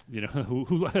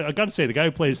I got to say, the guy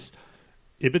who plays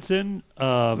Ibbitson,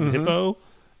 Hippo,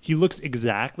 he looks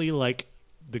exactly like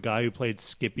the guy who played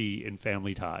Skippy in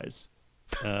Family Ties.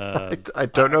 I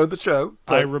don't know the show.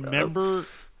 But, I remember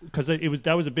because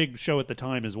that was a big show at the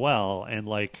time as well, and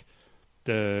like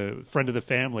the friend of the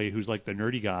family who's like the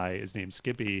nerdy guy is named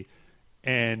Skippy,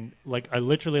 and like I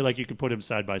literally like you could put him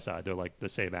side by side. They're like the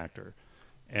same actor.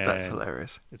 And that's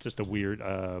hilarious. It's just a weird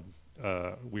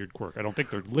quirk. I don't think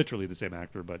they're literally the same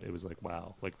actor, but it was like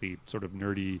wow, like the sort of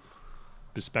nerdy,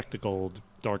 bespectacled,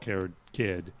 dark-haired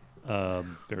kid.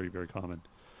 Very very common.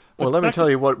 Well, let me tell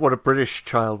you what a British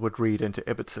child would read into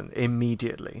Ibbotson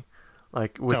immediately.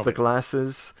 Like, with the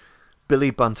glasses,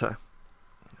 Billy Bunter.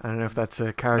 I don't know if that's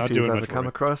a character you've ever come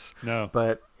across. No.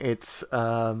 But it's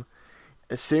a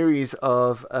series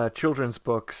of children's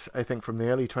books, I think, from the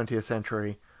early 20th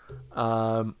century.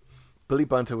 Billy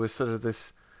Bunter was sort of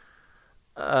this,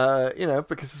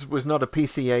 because it was not a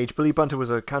PC age, Billy Bunter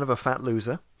was a kind of a fat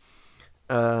loser.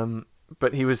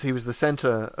 But he was the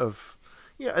center of...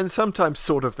 Yeah, and sometimes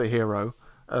sort of the hero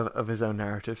of his own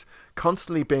narratives,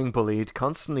 constantly being bullied,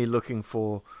 constantly looking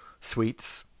for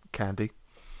sweets, candy,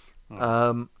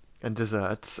 and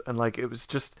desserts, and like it was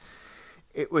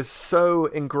so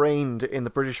ingrained in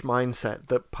the British mindset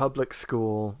that public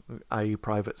school, i.e.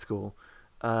 private school,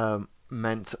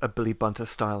 meant a Billy Bunter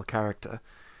style character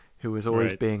who was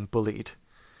always being bullied.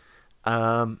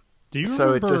 Do you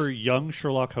remember Young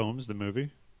Sherlock Holmes, the movie?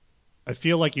 I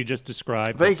feel like you just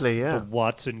described vaguely, the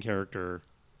Watson character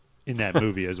in that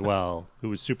movie as well, who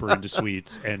was super into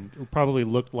sweets and who probably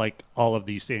looked like all of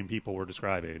these same people we're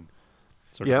describing.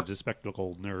 Sort of a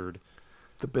bespectacled nerd.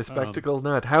 The bespectacled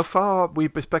nerd. How far we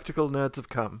bespectacled nerds have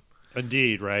come.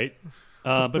 Indeed, right?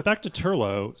 But back to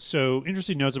Turlough. So,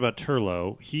 interesting notes about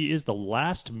Turlough. He is the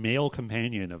last male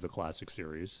companion of the classic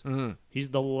series. He's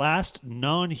the last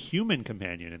non-human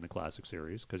companion in the classic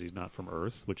series because he's not from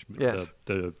Earth, which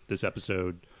this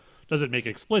episode doesn't make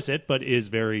explicit, but is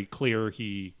very clear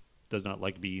he does not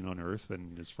like being on Earth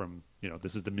and is from,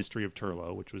 this is the mystery of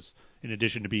Turlough, which was, in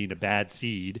addition to being a bad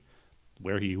seed,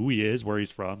 who he is, where he's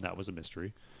from, that was a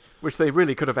mystery. Which they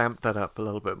really could have amped that up a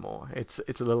little bit more. It's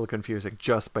a little confusing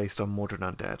just based on Mawdryn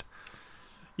Undead.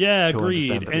 Yeah,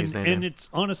 agreed. And it's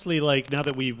honestly like now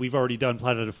that we've already done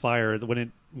Planet of Fire,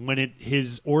 when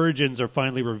his origins are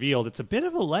finally revealed, it's a bit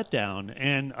of a letdown.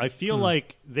 And I feel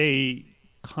like they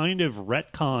kind of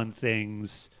retcon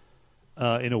things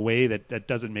in a way that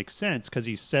doesn't make sense because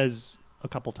he says a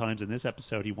couple times in this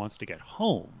episode he wants to get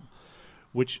home,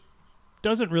 which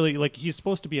doesn't really like he's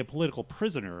supposed to be a political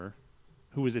prisoner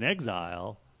who was in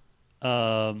exile.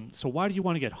 So why do you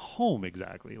want to get home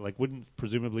exactly? Like, wouldn't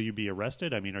presumably you be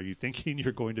arrested? I mean, are you thinking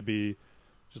you're going to be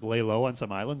just lay low on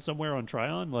some island somewhere on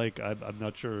Tryon? Like, I'm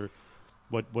not sure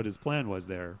what his plan was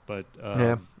there, but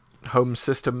home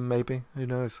system maybe. Who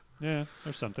knows? Yeah,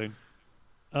 or something.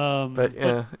 But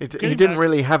yeah, he didn't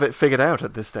really have it figured out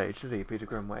at this stage, did he, Peter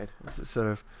Grimwade? It's sort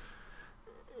of.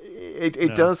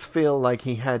 It does feel like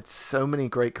he had so many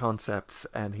great concepts,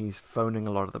 and he's phoning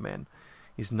a lot of them in.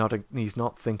 He's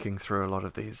not thinking through a lot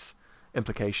of these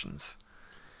implications.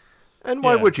 And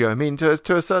why would you? I mean, to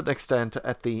a certain extent,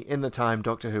 in the time,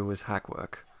 Doctor Who was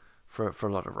hackwork for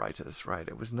a lot of writers, right?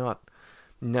 It was not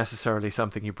necessarily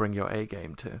something you bring your A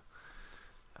game to.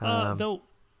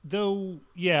 Though,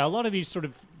 a lot of these sort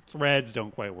of threads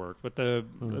don't quite work, but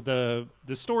the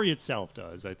story itself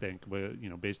does, I think,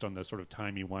 based on the sort of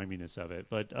timey-wiminess of it.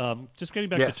 But just getting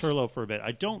back to Turlough for a bit,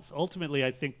 I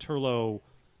think Turlough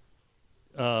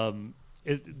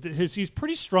he's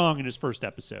pretty strong in his first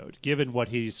episode, given what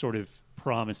he's sort of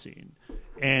promising.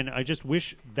 And I just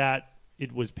wish that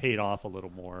it was paid off a little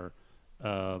more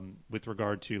with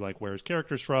regard to like where his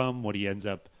character's from, what he ends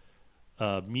up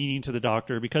meaning to the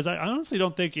Doctor, because I honestly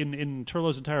don't think in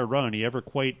Turlough's entire run he ever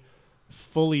quite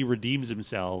fully redeems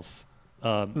himself,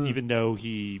 even though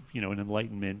he, in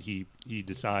Enlightenment, he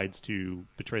decides to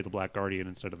betray the Black Guardian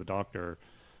instead of the Doctor.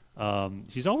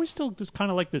 He's always still just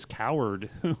kind of like this coward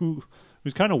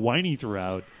who's kind of whiny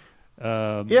throughout.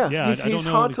 He's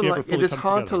hard to like. It is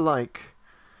hard to like.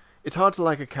 It's hard to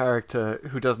like a character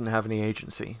who doesn't have any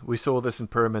agency. We saw this in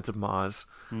Pyramids of Mars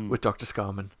with Dr.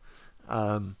 Scarman.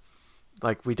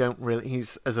 Like, we don't really...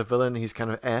 He's, as a villain, he's kind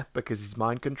of because he's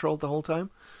mind-controlled the whole time.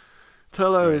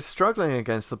 Turlough is struggling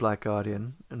against the Black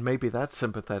Guardian, and maybe that's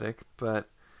sympathetic, but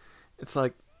it's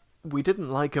like, we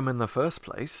didn't like him in the first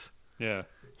place. Yeah.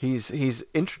 He's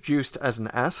introduced as an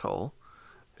asshole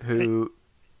who...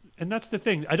 And that's the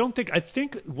thing. I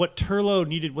think what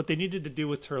they needed to do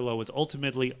with Turlough was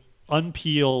ultimately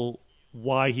unpeel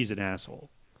why he's an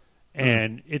asshole.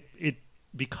 And it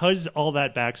because all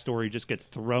that backstory just gets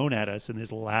thrown at us in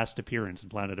his last appearance in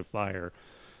Planet of Fire.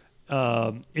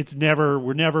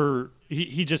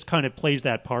 He just kind of plays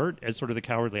that part as sort of the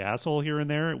cowardly asshole here and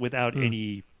there without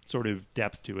any sort of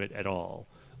depth to it at all.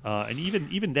 And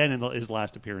even then in his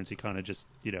last appearance, he kind of just,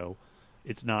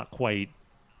 it's not quite,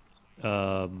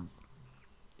 you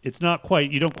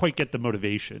don't quite get the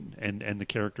motivation and the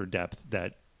character depth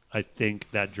that I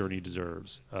think that journey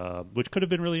deserves, which could have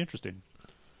been really interesting.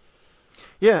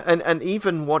 Yeah, and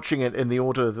even watching it in the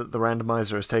order that the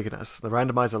randomizer has taken us, the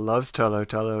randomizer loves Turlo.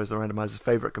 Turlo is the randomizer's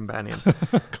favorite companion.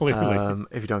 Clearly.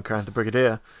 If you don't count the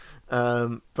Brigadier.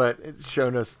 But it's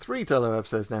shown us 3 Turlo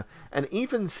episodes now. And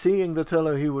even seeing the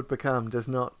Turlo he would become does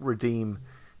not redeem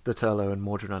the Turlo in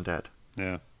Mawdryn Undead.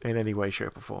 Yeah. In any way,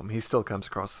 shape, or form. He still comes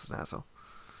across as an asshole.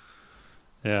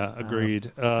 Yeah,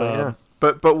 agreed.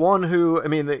 But one who, I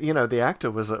mean, the actor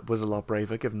was a lot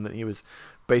braver, given that he was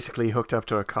basically hooked up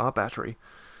to a car battery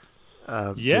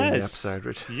during the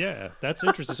episode. Yeah, that's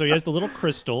interesting. So he has the little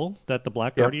crystal that the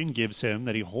Black Guardian gives him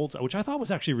that he holds, which I thought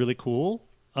was actually really cool,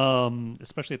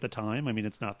 especially at the time. I mean,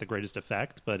 it's not the greatest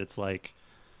effect, but it's like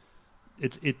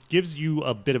it gives you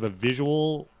a bit of a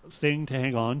visual thing to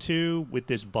hang on to with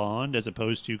this bond, as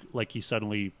opposed to like he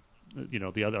suddenly,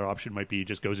 the other option might be he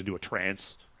just goes into a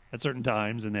trance at certain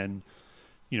times and then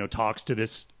talks to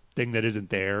this thing that isn't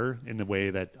there in the way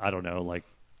that, I don't know, like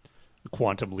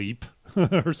Quantum Leap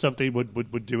or something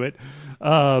would do it.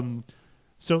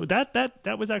 So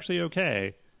that was actually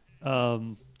okay.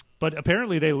 But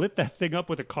apparently they lit that thing up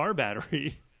with a car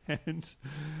battery. And,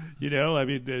 I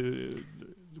mean, the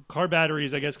car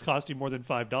batteries, I guess, cost you more than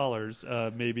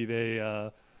 $5. Maybe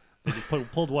they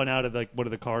just pulled one out of one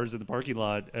of the cars in the parking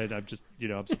lot, and I'm just,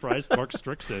 I'm surprised Mark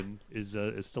Strickson is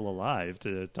still alive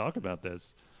to talk about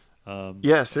this.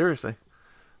 Yeah, seriously,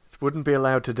 it wouldn't be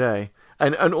allowed today,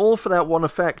 and all for that one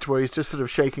effect where he's just sort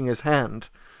of shaking his hand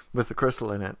with the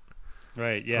crystal in it.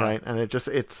 Right. Yeah. Right, and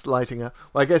it's lighting up.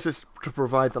 Well, I guess it's to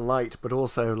provide the light, but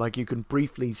also like you can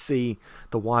briefly see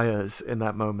the wires in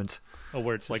that moment. Oh,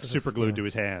 where it's like super glued to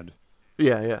his hand.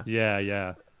 Yeah.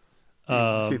 Yeah. You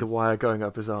can see the wire going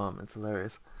up his arm. It's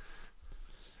hilarious.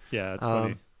 Yeah, it's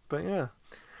funny. But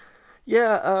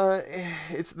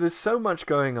there's so much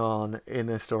going on in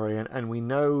this story, and we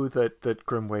know that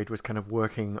Grimwade was kind of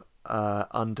working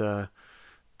under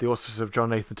the auspices of John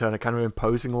Nathan Turner, kind of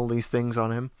imposing all these things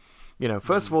on him.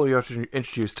 First of all, you have to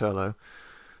introduce Turlo.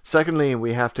 Secondly,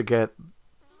 we have to get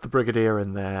the Brigadier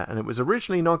in there, and it was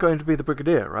originally not going to be the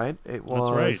Brigadier, right? That's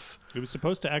right. It was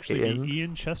supposed to actually be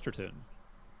Ian Chesterton.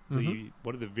 One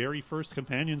of the very first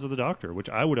companions of the Doctor, which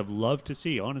I would have loved to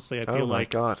see. Honestly, I feel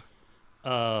like... Oh, my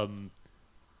God.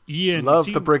 Ian...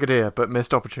 Loved the Brigadier, but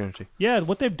missed opportunity. Yeah,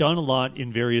 what they've done a lot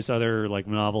in various other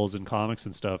novels and comics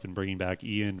and stuff in bringing back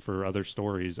Ian for other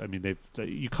stories. I mean,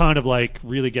 you kind of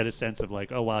really get a sense of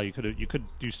oh, wow, you could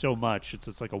do so much.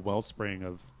 It's like a wellspring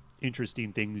of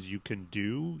interesting things you can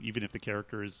do, even if the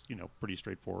character is, pretty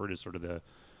straightforward, as sort of the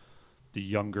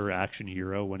younger action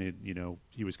hero when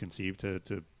he was conceived to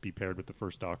be paired with the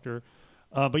first Doctor.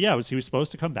 But yeah, he was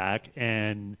supposed to come back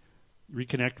and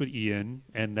reconnect with Ian,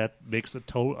 and that makes a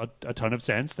ton of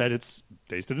sense that it's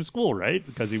based in a school, right?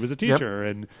 Because he was a teacher.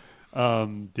 Yep.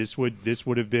 And this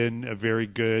would have been a very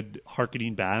good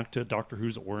harkening back to Doctor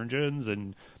Who's origins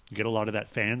and get a lot of that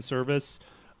fan service.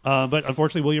 But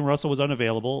unfortunately, William Russell was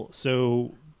unavailable,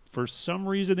 so for some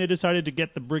reason they decided to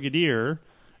get the Brigadier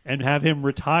and have him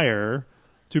retire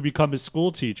to become a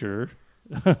school teacher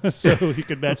so he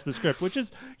could match the script, which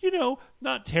is,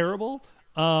 not terrible.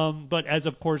 But as,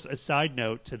 of course, a side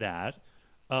note to that,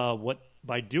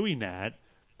 by doing that,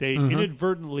 they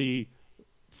inadvertently,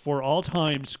 for all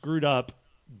time, screwed up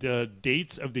the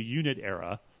dates of the unit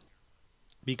era,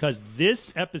 because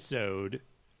this episode,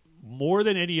 more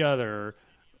than any other,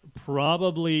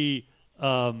 probably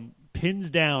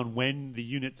pins down when the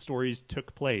unit stories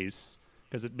took place,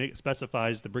 because it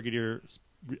specifies the Brigadier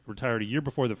retired a year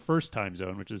before the first time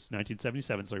zone, which is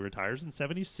 1977, so he retires in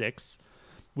 76,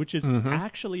 which is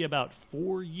actually about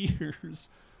 4 years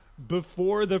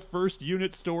before the first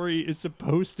unit story is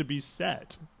supposed to be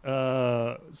set.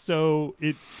 So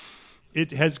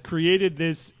it has created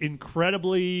this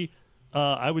incredibly,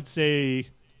 I would say,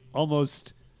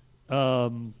 almost,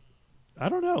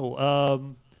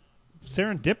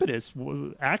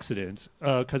 serendipitous accident,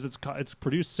 because it's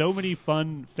produced so many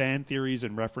fun fan theories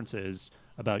and references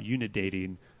about unit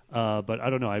dating. But I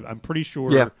don't know. I'm pretty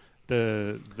sure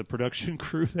the production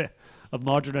crew of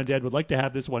Mawdryn Undead would like to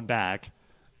have this one back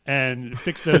and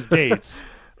fix those dates,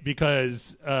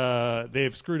 because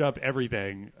they've screwed up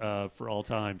everything for all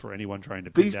time for anyone trying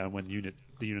to pin down when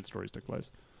the unit stories took place.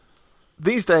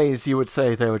 these days, you would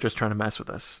say they were just trying to mess with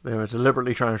us. They were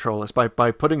deliberately trying to troll us by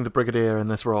putting the Brigadier in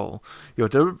this role. You're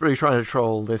deliberately trying to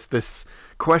troll this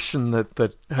question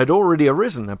that had already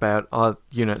arisen about our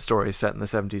unit stories set in the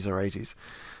 70s or 80s.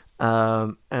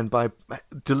 And by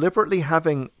deliberately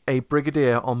having a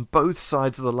Brigadier on both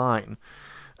sides of the line,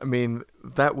 I mean,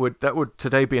 that would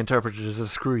today be interpreted as a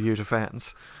screw you to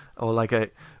fans,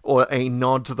 or a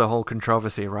nod to the whole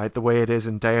controversy, right? The way it is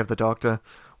in Day of the Doctor,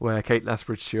 where Kate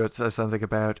Lethbridge-Stewart says something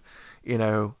about,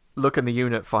 look in the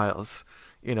unit files,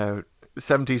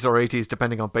 70s or 80s,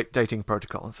 depending on dating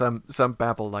protocol, some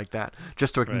babble like that,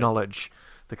 just to acknowledge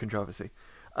the controversy.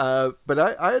 But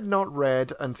I had not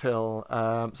read until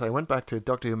so I went back to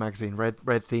Doctor Who magazine,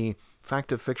 read the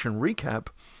Fact of Fiction recap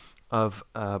of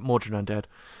Mawdryn Undead,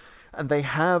 and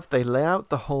they lay out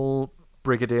the whole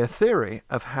Brigadier theory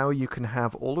of how you can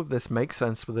have all of this make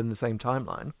sense within the same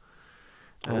timeline.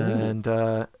 And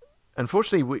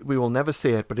unfortunately, we will never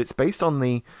see it, but it's based on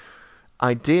the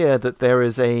idea that there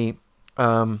is a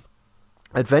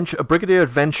Brigadier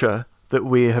adventure that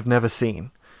we have never seen.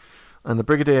 And the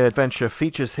Brigadier adventure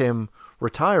features him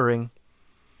retiring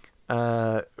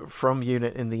from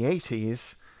unit in the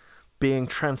 80s, being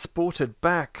transported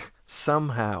back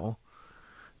somehow,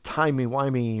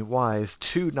 timey-wimey-wise,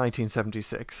 to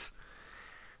 1976,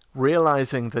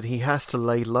 realizing that he has to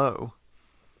lay low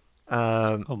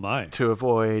to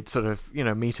avoid sort of,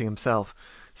 meeting himself.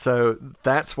 So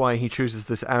that's why he chooses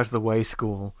this out-of-the-way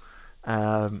school,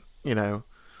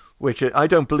 which I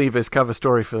don't believe is cover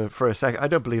story for a second. I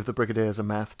don't believe the Brigadier is a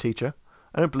math teacher.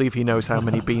 I don't believe he knows how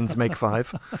many beans make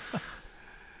 5.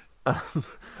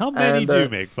 How many do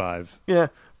make 5? Yeah,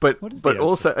 but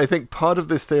also I think part of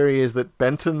this theory is that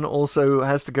Benton also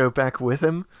has to go back with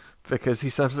him, because he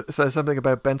says something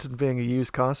about Benton being a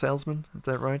used car salesman. Is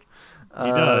that right? He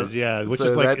does, yeah. Which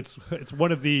is like it's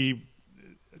one of the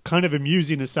kind of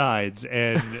amusing asides,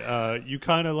 and you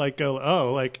kind of like go,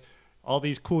 oh, like all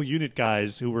these cool unit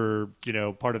guys who were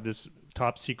part of this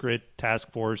top secret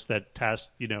task force that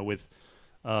tasked with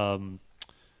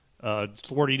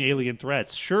thwarting alien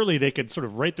threats. Surely they could sort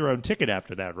of write their own ticket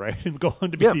after that, right? And go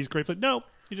on to be these great. But no,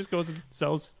 he just goes and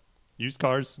sells used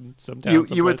cars in some town.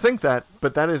 You would think that,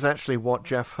 but that is actually what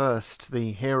Jeff Hurst,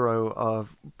 the hero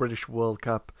of British World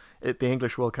Cup, the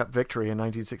English World Cup victory in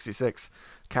 1966,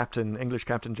 English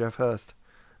captain Jeff Hurst,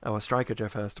 or striker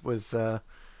Jeff Hurst, was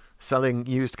selling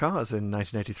used cars in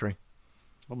 1983.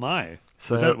 Oh my!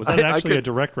 So was that actually a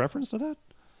direct reference to that?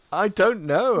 I don't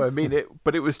know. I mean,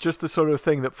 but it was just the sort of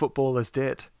thing that footballers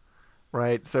did,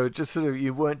 right? So it just sort of,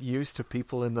 you weren't used to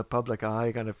people in the public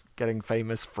eye kind of getting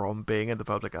famous from being in the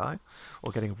public eye,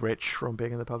 or getting rich from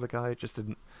being in the public eye. It just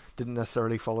didn't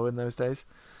necessarily follow in those days.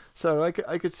 So I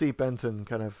could see Benton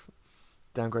kind of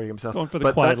downgrading himself. Going for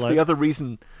the quiet life. The other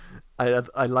reason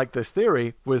I like this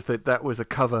theory was that was a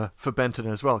cover for Benton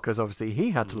as well, because obviously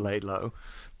he had to lay low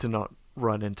to not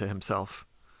run into himself.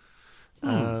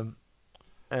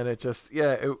 And it just,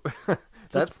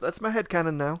 that's my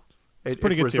headcanon now. It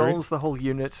resolves the whole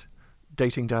unit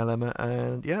dating dilemma,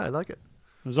 and I like it.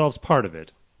 Resolves part of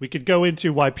it. We could go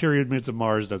into why Pyramids of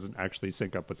Mars doesn't actually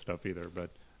sync up with stuff either, but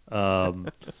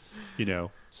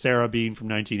Sarah being from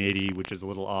 1980, which is a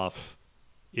little off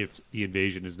if the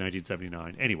invasion is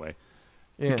 1979. Anyway,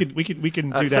 we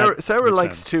can do that. Sarah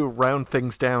likes to round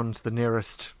things down to the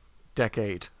nearest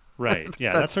decade. Right.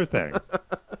 Yeah, that's her thing.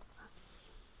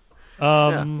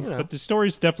 But the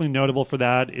story's definitely notable for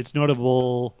that. It's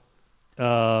notable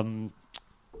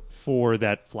for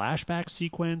that flashback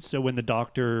sequence. So when the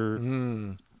Doctor,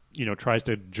 tries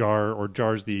to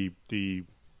jars the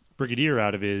Brigadier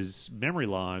out of his memory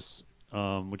loss,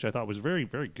 which I thought was very,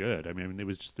 very good. I mean, it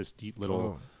was just this neat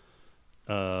little.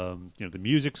 The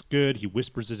music's good. He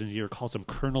whispers it in here, calls him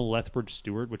Colonel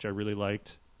Lethbridge-Stewart, which I really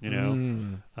liked.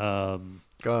 God,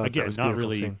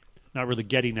 again, not really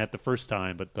getting that the first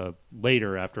time, but the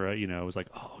later after it was like,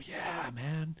 oh yeah,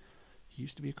 man, he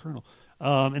used to be a colonel.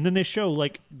 And then they show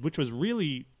which was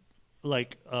really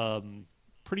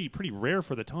pretty rare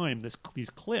for the time. These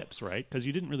clips, right? Because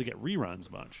you didn't really get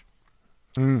reruns much.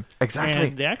 Exactly.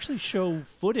 And they actually show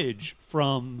footage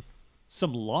from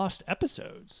some lost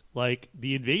episodes. Like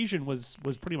the invasion was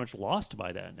pretty much lost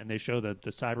by then, and they show the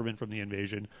Cybermen from the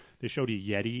invasion. They showed a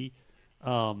Yeti.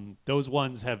 Those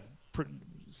ones have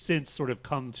since sort of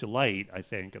come to light, I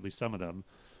think, at least some of them.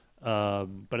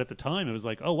 But at the time, it was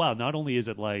like, oh wow! Not only is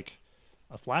it like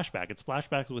a flashback, it's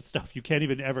flashbacks with stuff you can't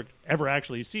even ever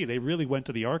actually see. They really went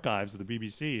to the archives of the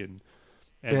BBC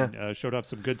and showed off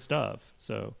some good stuff.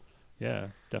 So yeah,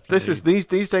 definitely. This is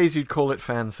these days you'd call it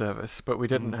fan service, but we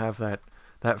didn't have that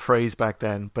phrase back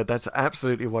then. But that's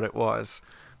absolutely what it was.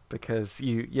 because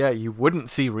you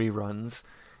wouldn't see reruns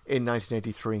in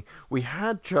 1983. We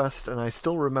had just, and I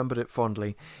still remembered it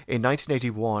fondly, in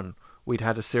 1981 we'd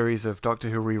had a series of Doctor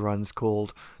Who reruns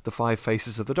called The Five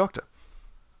Faces of the Doctor.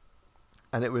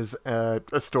 And it was a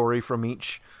story from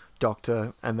each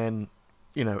Doctor, and then,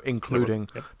 including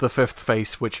the fifth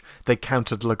face, which they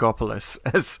counted Logopolis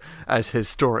as his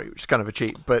story, which is kind of a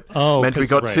cheat, but meant we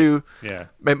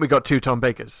got two Tom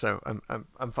Bakers, so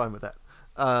I'm fine with that.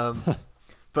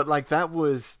 But that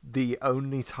was the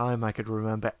only time I could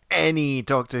remember any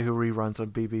Doctor Who reruns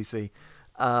on BBC,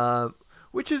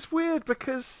 which is weird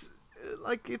because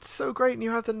it's so great, and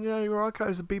you have that in your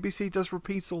archives. The BBC does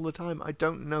repeats all the time. I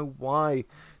don't know why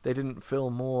they didn't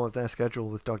fill more of their schedule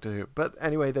with Doctor Who, but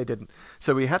anyway, they didn't.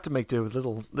 So we had to make do with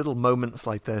little moments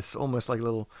like this, almost like a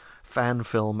little fan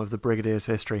film of the Brigadiers'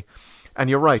 history. And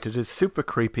you're right, it is super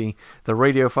creepy. The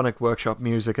radiophonic workshop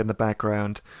music in the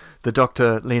background, the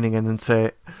Doctor leaning in and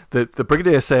the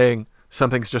Brigadier saying,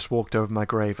 "Something's just walked over my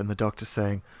grave," and the Doctor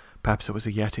saying, "Perhaps it was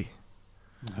a Yeti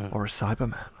or a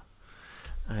Cyberman."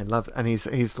 I love, and he's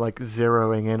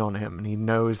zeroing in on him, and he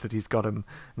knows that he's got him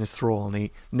in his thrall, and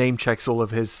he name checks all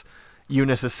of his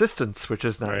unit assistants, which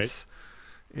is nice.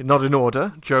 Right. Not in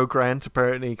order. Joe Grant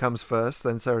apparently comes first,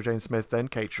 then Sarah Jane Smith, then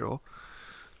Kate Shaw.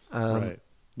 Right.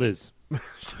 Liz.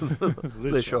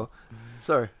 Liz Shaw.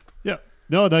 Sorry. Yeah.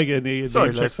 No, he name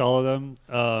checks Liz. all of them.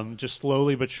 Just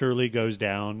slowly but surely goes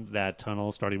down that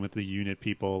tunnel, starting with the unit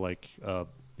people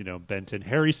Benton.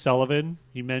 Harry Sullivan,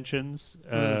 he mentions.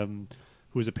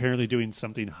 Who was apparently doing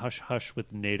something hush-hush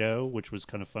with NATO, which was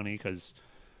kind of funny because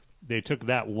they took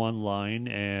that one line,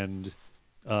 and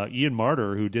Ian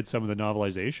Marter, who did some of the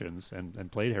novelizations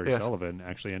and played Harry Sullivan,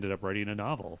 actually ended up writing a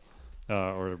novel.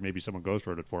 Or maybe someone ghost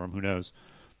wrote it for him, who knows.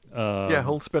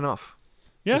 Whole spin-off.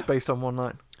 Yeah. Just based on one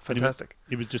line. Fantastic.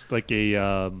 It was just like a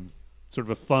sort of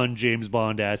a fun James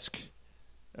Bond-esque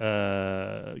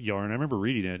yarn. I remember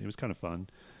reading it. It was kind of fun.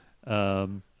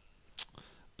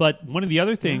 But one of the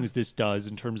other things this does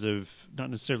in terms of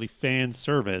not necessarily fan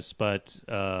service, but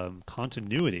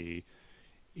continuity,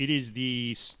 it is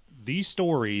the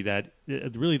story that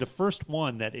really the first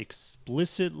one that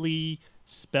explicitly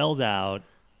spells out,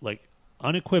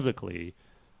 unequivocally,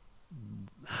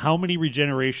 how many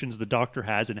regenerations the Doctor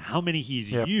has and how many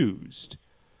he's used.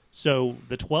 So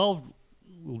the 12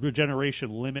 regeneration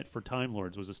limit for Time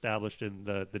Lords was established in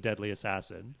the Deadly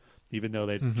Assassin. Even though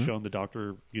they'd shown the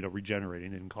Doctor,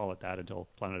 regenerating. They didn't call it that until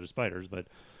Planet of Spiders, but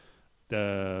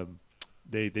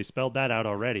they spelled that out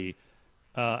already.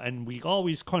 And we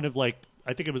always kind of I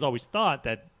think it was always thought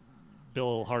that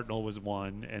Bill Hartnell was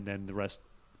one, and then the rest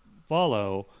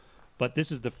follow. But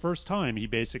this is the first time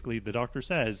the Doctor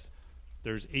says,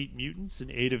 "There's 8 mutants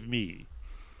and 8 of me.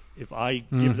 If I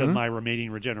give them my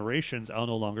remaining regenerations, I'll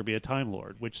no longer be a Time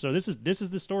Lord." So this is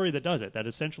the story that does it. That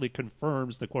essentially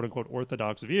confirms the quote unquote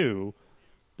orthodox view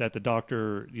that the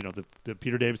Doctor, the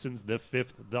Peter Davison's the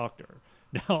 5th Doctor.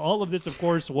 Now, all of this, of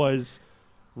course, was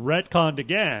retconned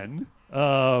again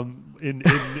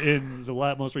in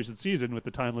the most recent season with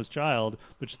the Timeless Child,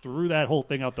 which threw that whole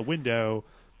thing out the window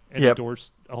and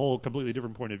endorsed a whole completely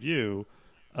different point of view.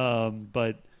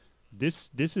 But This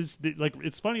is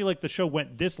it's funny the show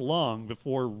went this long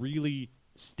before really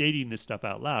stating this stuff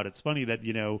out loud. It's funny that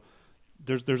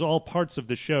there's all parts of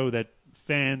the show that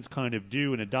fans kind of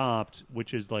do and adopt,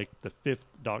 which is the 5th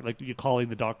Doctor, you're calling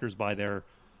the Doctors by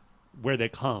where they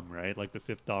come, right? Like the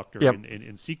 5th Doctor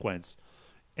in sequence,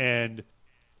 and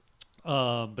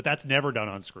but that's never done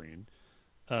on screen.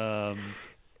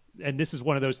 And this is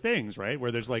one of those things, right,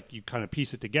 where there's you kind of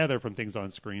piece it together from things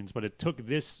on screens, but it took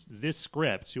this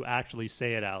script to actually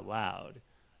say it out loud.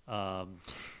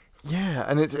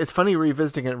 And it's funny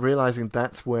revisiting it, realizing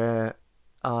that's where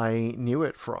I knew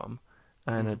it from,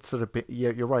 and it's sort of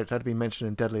you're right. It had to be mentioned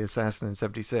in Deadly Assassin in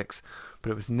 '76, but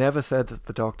it was never said that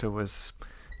the Doctor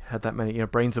had that many.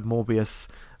 Brains of Morbius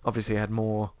obviously had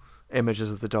more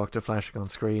images of the Doctor flashing on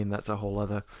screen. That's a whole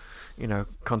other,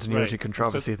 continuity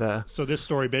controversy there. So this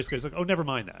story basically is oh, never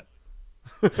mind that.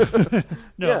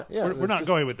 No, we're not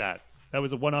going with that. That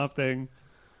was a one-off thing.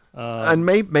 And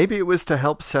maybe it was to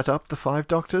help set up the 5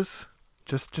 Doctors,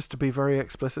 just to be very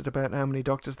explicit about how many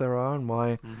Doctors there are and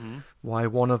why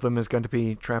one of them is going to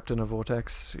be trapped in a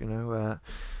vortex. I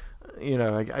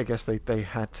guess they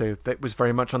had to. That was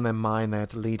very much on their mind. They had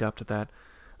to lead up to that.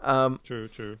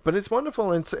 True. But it's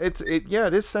wonderful, and it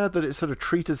is sad that it's sort of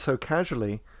treated so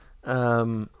casually,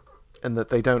 and that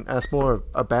they don't ask more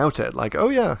about it.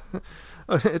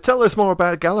 Tell us more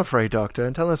about Gallifrey, Doctor,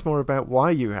 and tell us more about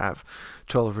why you have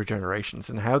 12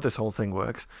 regenerations and how this whole thing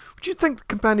works. Which you'd think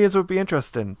companions would be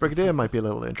interested in. Brigadier might be a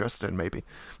little interested in, maybe.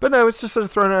 But no, it's just sort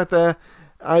of thrown out there,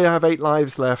 I have 8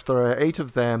 lives left. There are 8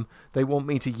 of them. They want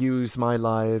me to use my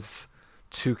lives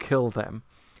to kill them,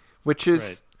 which is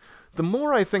Right. the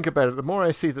more I think about it, the more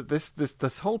I see that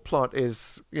this whole plot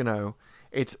is,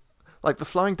 it's like the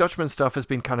Flying Dutchman stuff has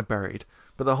been kind of buried,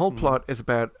 but the whole plot is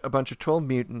about a bunch of 12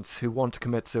 mutants who want to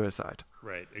commit suicide.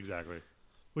 Right, exactly.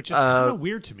 Which is kind of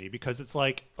weird to me because it's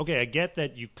like, okay, I get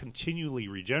that you continually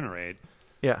regenerate,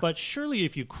 Yeah. but surely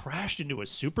if you crashed into a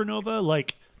supernova,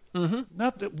 like,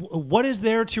 what is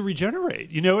there to regenerate?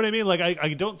 You know what I mean? Like,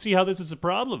 I don't see how this is a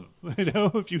problem,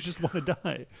 if you just want to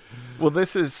die. Well,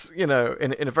 this is, in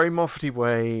a very Moffat-y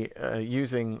way,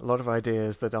 using a lot of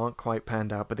ideas that aren't quite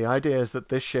panned out, but the idea is that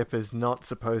this ship is not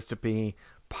supposed to be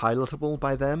pilotable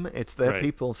by them. It's their Right.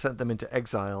 people sent them into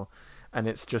exile, and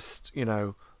it's just,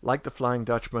 like the Flying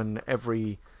Dutchman,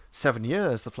 every 7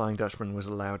 years the Flying Dutchman was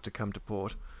allowed to come to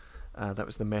port. That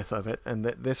was the myth of it, and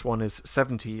this one is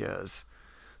 70 years.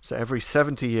 So every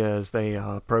 70 years they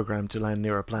are programmed to land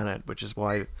near a planet, which is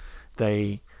why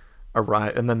they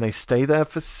arrive, and then they stay there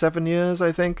for 7 years,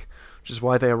 I think, which is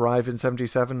why they arrive in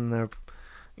 77 and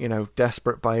they're,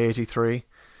 desperate by 83.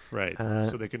 Right.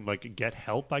 So they can, like, get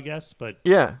help, I guess, but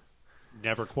Yeah.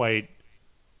 never quite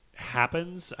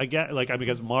happens. I get, like,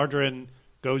 because Mawdryn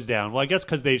goes down. Well, I guess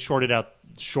because they shorted out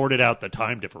the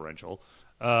time differential.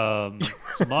 So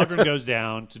Mawdryn goes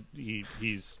down.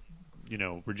 He's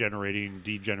regenerating,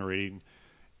 degenerating,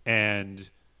 and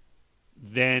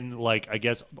then, like, I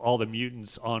guess all the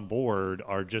mutants on board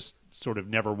are just sort of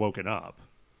never woken up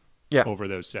Yeah. over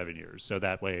those 7 years. So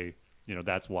that way,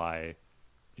 that's why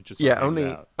it just Yeah, sort of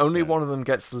hangs out. only Yeah. one of them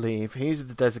gets to leave. He's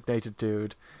the designated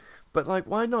dude. But, like,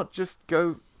 why not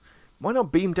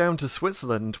beam down to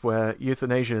Switzerland where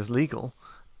euthanasia is legal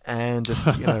and just,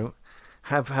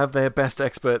 have their best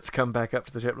experts come back up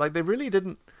to the ship? Like, they really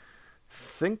didn't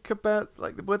think about,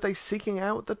 like, were they seeking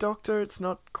out the Doctor? It's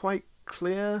not quite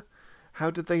clear. How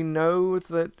did they know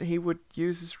that he would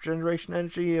use his regeneration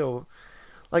energy? Or,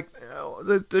 like,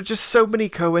 there are just so many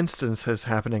coincidences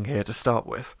happening here to start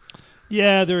with.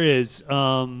 Yeah, there is.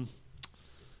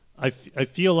 I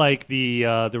feel like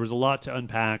there was a lot to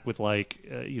unpack with, like,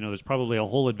 there's probably a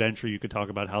whole adventure you could talk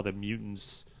about how the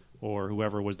mutants or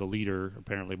whoever was the leader,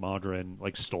 apparently Mawdryn,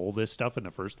 like, stole this stuff in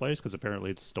the first place, because apparently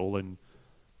it's stolen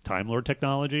Time Lord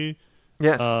technology.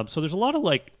 Yes. So there's a lot of,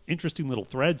 like, interesting little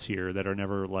threads here that are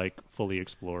never, like, fully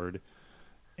explored.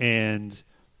 And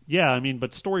yeah, I mean,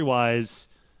 but story-wise,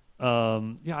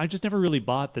 I just never really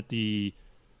bought that the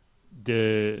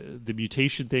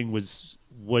mutation thing was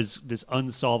this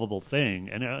unsolvable thing.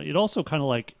 And it also kind of,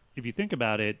 like, if you think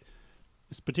about it,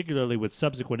 particularly with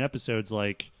subsequent episodes,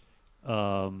 like,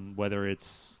 whether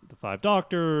it's the Five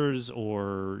Doctors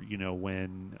or,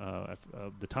 when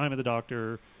the Time of the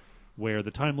Doctor, where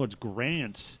the Time Lords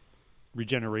grant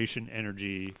regeneration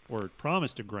energy, or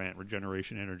promise to grant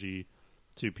regeneration energy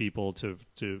to people to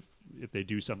if they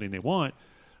do something they want.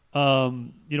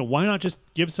 Why not just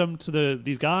give some to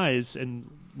these guys and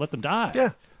let them die?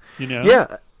 Yeah.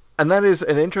 Yeah. And that is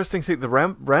an interesting thing. The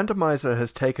randomizer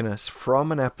has taken us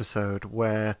from an episode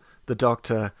where the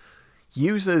Doctor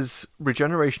uses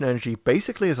regeneration energy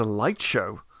basically as a light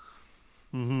show.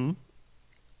 Mm-hmm.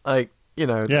 Like,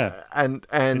 Yeah. and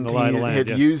In the Lie of the he Land, had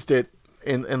yeah. used it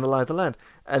in the Lie of the Land.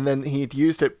 And then he'd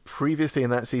used it previously in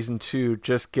that season to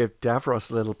just give Davros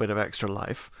a little bit of extra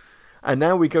life. And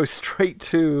now we go straight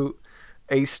to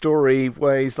a story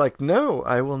where he's like, no,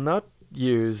 I will not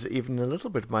use even a little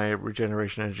bit of my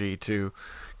regeneration energy to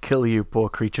kill you poor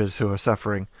creatures who are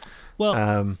suffering.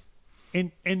 Well,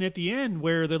 and at the end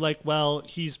where they're like, well,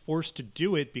 he's forced to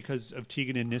do it because of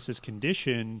Tegan and Nissa's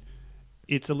condition,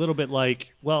 it's a little bit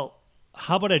like, well,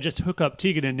 how about I just hook up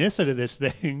Tegan and Nissa to this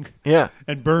thing, Yeah.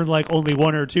 and burn, like, only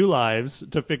 1 or 2 lives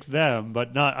to fix them,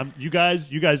 but not you guys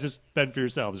just fend for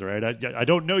yourselves, right? I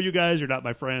don't know you guys. You're not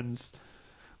my friends.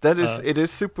 That is, it is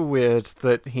super weird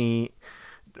that he,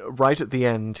 right at the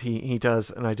end, he does,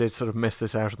 and I did sort of miss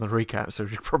this out in the recap, so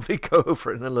we should probably go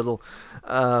over it in a little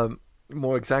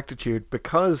more exactitude,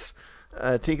 because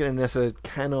Tegan and Nissa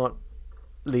cannot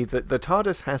leave. The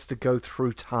TARDIS has to go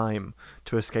through time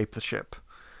to escape the ship.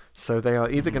 So they are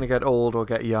either going to get old or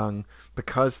get young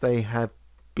because they have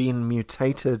been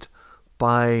mutated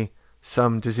by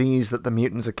some disease that the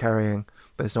mutants are carrying,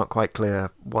 but it's not quite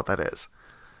clear what that is.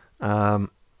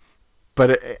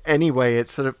 Anyway,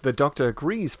 it's sort of the Doctor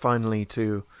agrees finally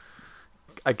to,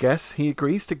 I guess he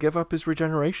agrees to give up his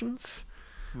regenerations,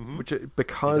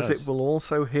 because it will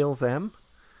also heal them.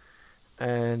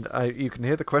 And you can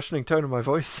hear the questioning tone of my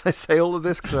voice. I say all of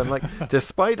this because I'm like,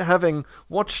 despite having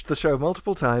watched the show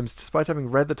multiple times, despite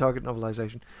having read the Target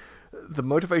novelization, the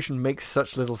motivation makes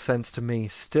such little sense to me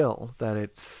still that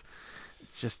it's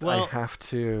just I Well, have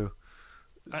to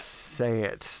say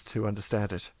it to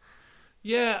understand it.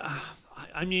 yeah,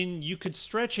 I mean, you could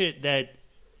stretch it that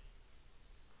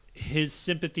his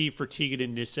sympathy for Tegan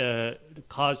and Nyssa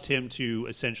caused him to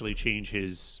essentially change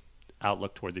his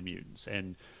outlook toward the mutants.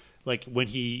 And like when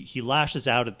he lashes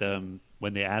out at them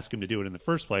when they ask him to do it in the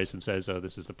first place and says, "Oh,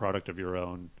 this is the product of your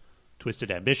own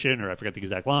twisted ambition," or I forget the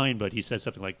exact line, but he says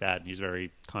something like that, and he's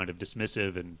very kind of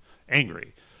dismissive and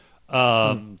angry.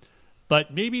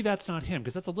 But maybe that's not him,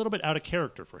 because that's a little bit out of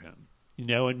character for him, you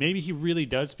know. And maybe he really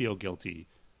does feel guilty,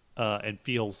 and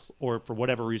feels, or for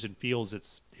whatever reason, feels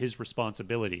it's his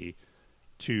responsibility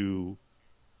to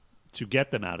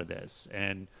get them out of this.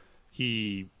 And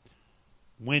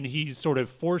when he's sort of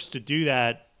forced to do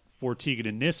that for Tegan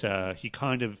and Nyssa, he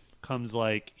kind of comes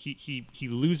like he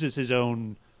loses his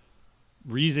own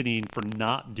reasoning for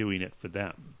not doing it for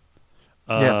them.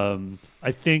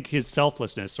 I think his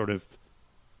selflessness sort of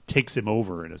takes him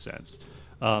over in a sense.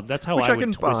 That's how Which I I would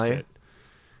can twist buy. it.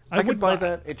 I can buy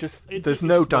that. There's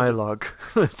no dialogue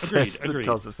that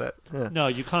tells us that. Yeah. No,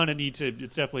 you kind of need to.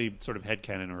 It's definitely sort of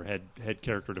headcanon or head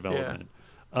character development.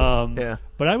 Yeah.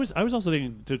 But I was also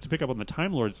thinking to pick up on the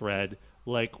Time Lord thread,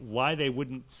 like why they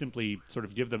wouldn't simply sort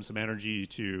of give them some energy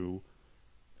to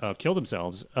kill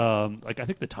themselves. Like I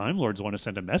think the Time Lords want to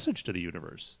send a message to the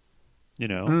universe. You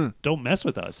know, don't mess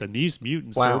with us. And these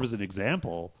mutants serve as an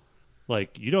example.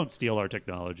 Like, you don't steal our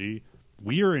technology.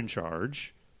 We are in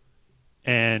charge.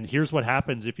 And here's what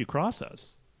happens if you cross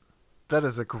us. That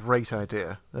is a great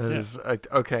idea.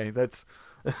 Okay. That's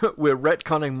we're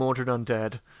retconning Mawdryn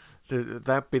Undead.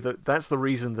 That's the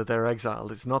reason that they're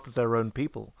exiled. It's not that their own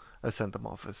people have sent them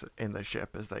off in their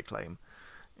ship, as they claim.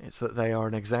 It's that they are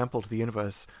an example to the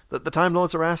universe that the Time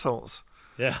Lords are assholes.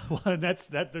 Yeah, well, and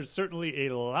there's certainly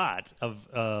a lot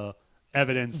of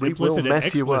evidence, We implicit will and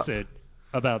mess you up. explicit,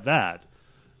 about that.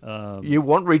 You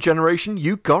want regeneration?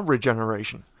 You got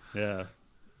regeneration. Yeah.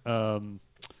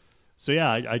 So yeah,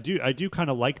 I do kind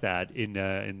of like that in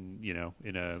a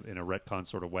retcon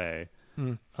sort of way.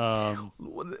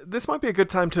 This might be a good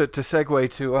time to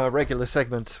segue to our regular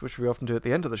segment, which we often do at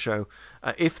the end of the show.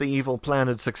 If the evil plan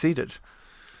had succeeded,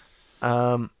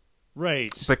 right?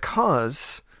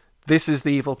 Because this is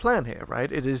the evil plan here,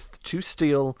 right? It is to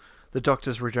steal the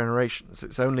Doctor's regenerations.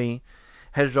 It's only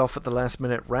headed off at the last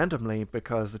minute randomly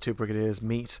because the two Brigadiers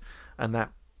meet, and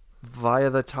that via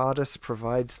the TARDIS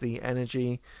provides the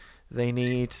energy they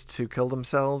need to kill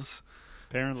themselves.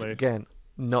 Apparently. It's, again,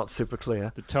 not super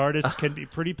clear. The TARDIS can be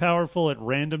pretty powerful at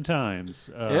random times.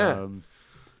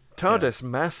 TARDIS,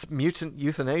 mass mutant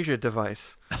euthanasia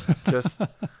device. Just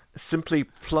simply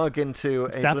plug into a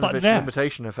Blinovich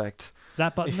limitation effect. Is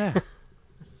that button there?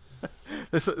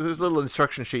 There's a little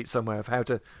instruction sheet somewhere of how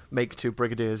to make two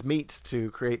Brigadiers meet to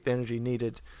create the energy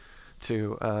needed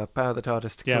to power the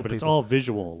TARDIS to kill people. But it's all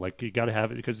visual. Like, you got to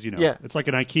have it because, it's like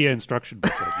an IKEA instruction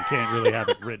booklet. You can't really have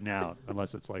it written out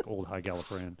unless it's like old High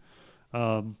Gallifreyan.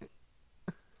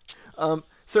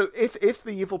 So if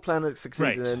the evil plan had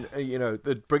succeeded, right. and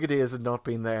the Brigadiers had not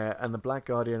been there, and the Black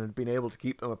Guardian had been able to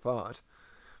keep them apart,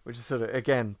 which is sort of,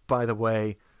 again, by the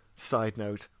way, side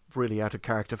note, really out of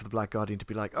character for the Black Guardian to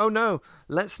be like, oh no,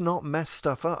 let's not mess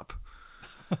stuff up.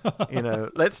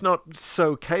 Let's not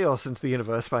sow chaos into the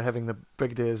universe by having the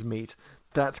Brigadiers meet.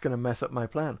 That's going to mess up my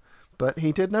plan. But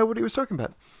he did know what he was talking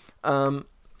about.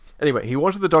 Anyway, he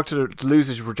wanted the Doctor to lose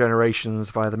his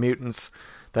regenerations via the mutants.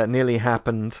 That nearly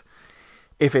happened.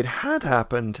 If it had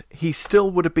happened, he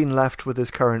still would have been left with his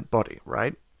current body,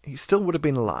 right? He still would have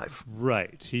been alive.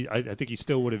 Right. I think he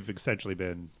still would have essentially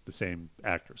been the same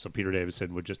actor. So Peter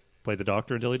Davison would just play the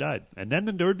Doctor until he died. And then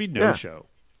there would be no show.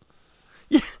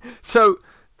 Yeah. So,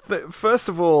 first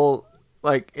of all,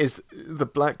 like,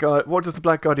 what does the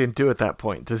Black Guardian do at that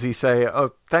point? Does he say,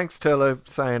 oh, thanks, Turlo,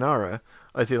 sayonara?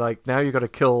 Or is he like, now you got to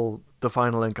kill the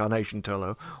final incarnation,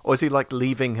 Turlo? Or is he like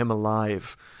leaving him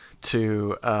alive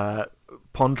to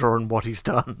ponder on what he's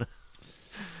done?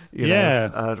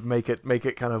 To make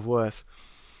it kind of worse.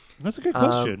 That's a good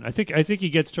question. I think he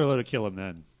gets Turlo to kill him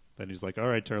then. Then he's like, all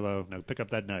right, Turlo, now pick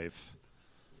up that knife.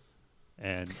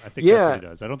 And I think that's what he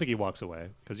does. I don't think he walks away.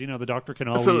 Because, the Doctor can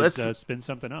always spin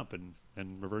something up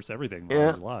and reverse everything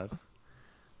while he's alive.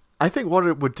 I think what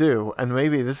it would do, and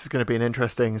maybe this is going to be an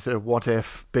interesting sort of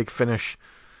what-if Big Finish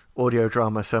audio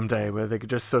drama someday, where they could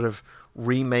just sort of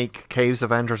remake Caves of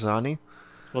Androzani.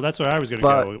 Well, that's where I was going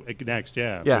to go next,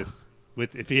 yeah.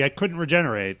 With if he couldn't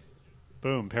regenerate,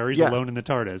 boom, Perry's alone in the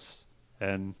TARDIS,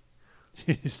 and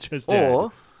he's just dead.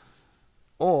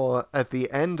 Or at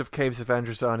the end of Caves of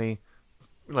Androzani,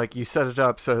 like, you set it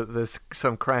up so that there's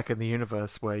some crack in the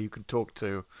universe where you can talk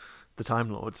to the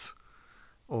Time Lords,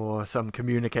 or some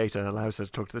communicator allows her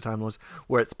to talk to the Time Lords,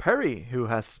 where it's Perry who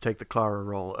has to take the Clara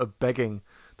role of begging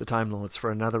the Time Lords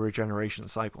for another regeneration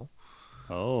cycle.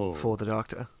 Oh, for the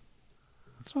Doctor.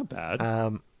 That's not bad.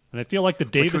 And I feel like the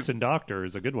Davison Doctor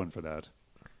is a good one for that.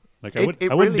 Like I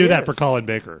wouldn't really do that for Colin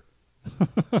Baker.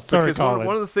 Sorry, because Colin.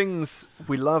 One of the things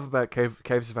we love about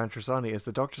Caves of Androzani is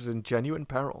the Doctor's in genuine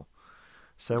peril.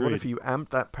 So Agreed. What if you amp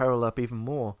that peril up even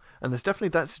more? And there's definitely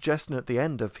that suggestion at the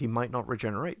end of he might not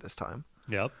regenerate this time.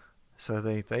 Yep. So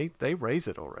they raise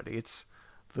it already. It's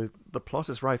the plot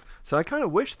is rife. So I kind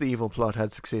of wish the evil plot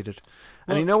had succeeded.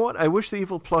 And you know what? I wish the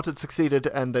evil plot had succeeded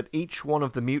and that each one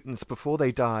of the mutants before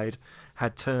they died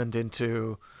had turned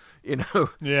into,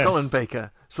 Yes. Colin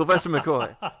Baker, Sylvester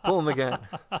McCoy, Paul McGann,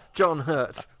 John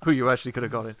Hurt, who you actually could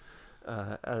have got in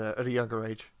at a younger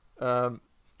age. And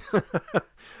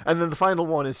then the final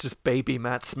one is just baby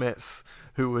Matt Smith,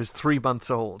 who was 3 months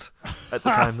old at the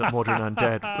time that Mawdryn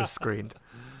Undead was screened.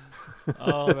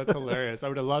 Oh, that's hilarious! I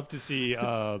would have loved to see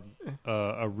a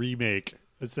remake,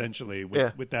 essentially,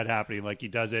 with that happening. Like he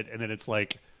does it, and then it's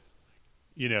like,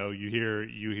 you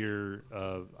hear,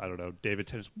 I don't know, David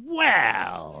Tennant.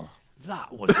 Well,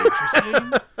 that was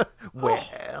interesting.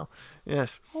 Well,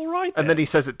 yes. All right. And then he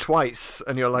says it twice,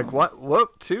 and you're like, what?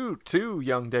 Whoop, two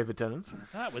young David Tennants.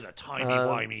 That was a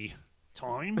timey-wimey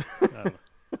time. No,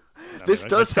 this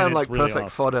does sound like really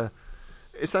perfect fodder.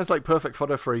 It sounds like perfect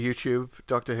fodder for a YouTube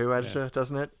Doctor Who editor,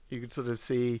 doesn't it? You could sort of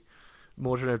see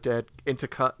Mawdryn Undead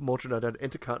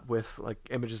intercut with like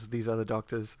images of these other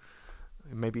Doctors.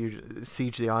 Maybe you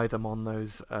CGI them on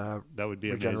those that would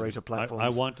be regenerator amazing. platforms.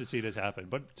 I want to see this happen.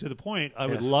 But to the point, I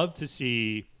would love to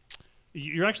see...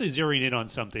 You're actually zeroing in on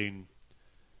something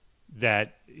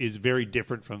that is very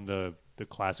different from the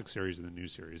classic series and the new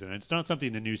series. And it's not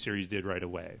something the new series did right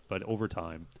away, but over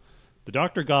time. The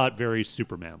Doctor got very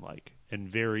Superman-like and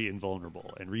very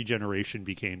invulnerable, and regeneration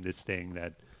became this thing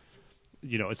that,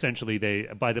 essentially they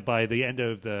by the end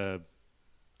of the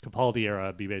Capaldi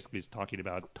era, he basically is talking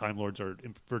about Time Lords are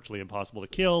virtually impossible to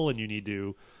kill, and you need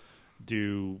to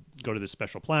go to this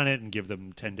special planet and give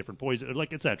them 10 different poisons,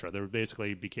 like etc. They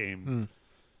basically became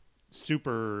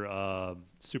super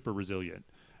resilient,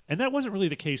 and that wasn't really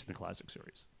the case in the classic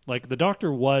series. Like the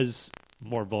Doctor was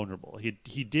more vulnerable.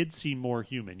 He did seem more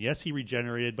human. Yes, he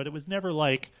regenerated, but it was never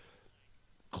like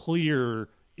clear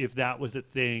if that was a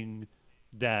thing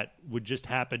that would just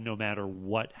happen no matter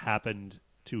what happened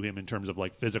to him in terms of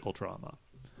like physical trauma.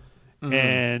 Mm-hmm.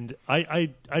 And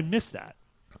I miss that.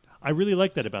 I really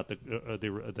like that about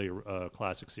the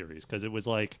classic series, because it was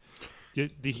like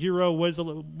the hero was a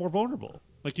little more vulnerable.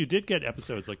 Like you did get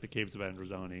episodes like the Caves of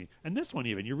Androzani, and this one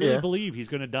even you really believe he's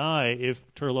going to die if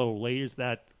Turlough lays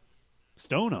that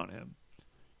stone on him.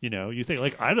 You think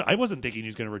like I wasn't thinking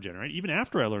he's going to regenerate even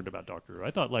after I learned about Doctor Who.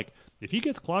 I thought like if he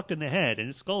gets clocked in the head and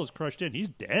his skull is crushed in, he's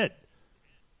dead.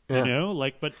 Yeah.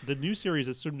 But the new series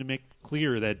is starting to make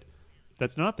clear that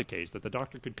that's not the case. That the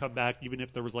Doctor could come back even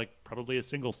if there was like probably a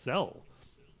single cell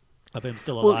of him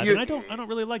still alive. And I don't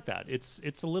really like that. It's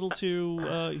a little too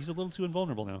he's a little too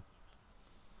invulnerable now.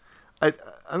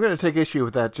 I'm going to take issue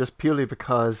with that just purely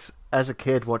because as a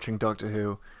kid watching Doctor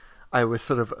Who, I was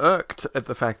sort of irked at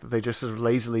the fact that they just sort of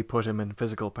lazily put him in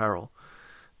physical peril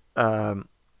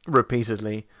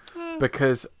repeatedly,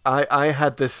 because I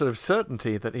had this sort of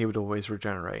certainty that he would always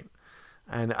regenerate.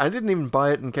 And I didn't even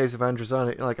buy it in Caves of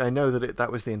Androzani. Like, I know that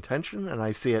that was the intention, and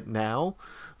I see it now.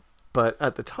 But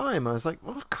at the time, I was like,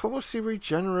 well, of course he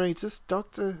regenerates. It's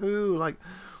Doctor Who. Like,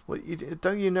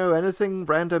 don't you know anything,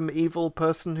 random evil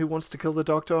person who wants to kill the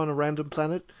Doctor on a random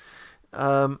planet?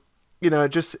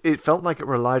 It felt like it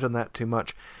relied on that too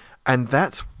much. And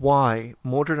that's why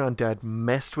Mawdryn Undead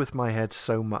messed with my head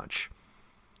so much.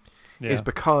 Is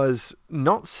because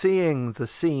not seeing the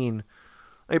scene...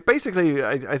 Basically,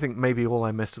 I think maybe all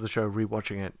I missed of the show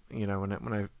rewatching it,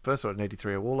 when I first saw it in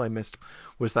 83, all I missed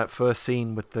was that first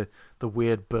scene with the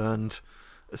weird burned,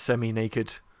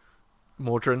 semi-naked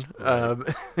Mawdryn.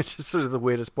 Right. It's just sort of the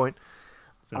weirdest point.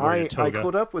 I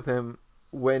caught up with him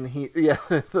when he... Yeah,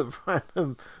 the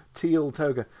random teal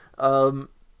toga.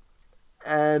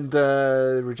 And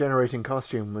the regenerating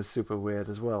costume was super weird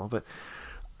as well. But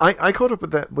I caught up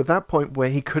with that point where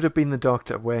he could have been the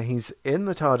Doctor, where he's in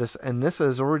the TARDIS and Nyssa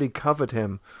has already covered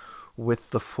him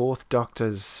with the Fourth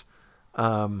Doctor's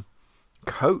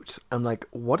coat. I'm like,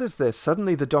 what is this?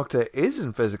 Suddenly the Doctor is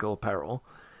in physical peril,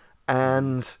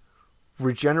 and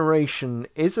regeneration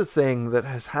is a thing that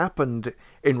has happened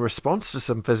in response to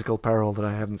some physical peril that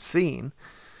I haven't seen.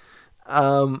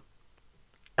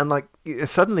 And like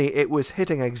suddenly it was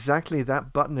hitting exactly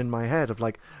that button in my head of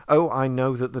like, oh, I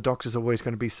know that the Doctor's always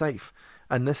going to be safe.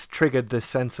 And this triggered this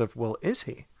sense of, well, is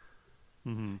he?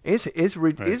 Mm-hmm. Is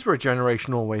Right.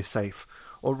 regeneration always safe?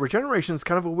 Or regeneration is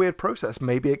kind of a weird process.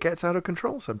 Maybe it gets out of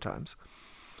control sometimes.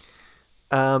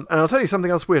 And I'll tell you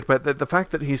something else weird, but the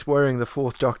fact that he's wearing the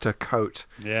Fourth Doctor coat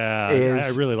Yeah, I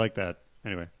is, really like that.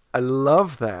 Anyway. I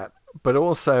love that, but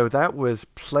also that was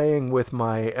playing with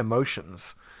my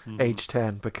emotions, Mm-hmm. age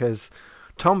 10, because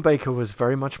Tom Baker was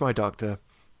very much my Doctor.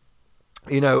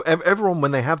 You know, everyone,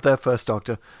 when they have their first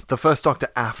Doctor, the first Doctor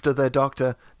after their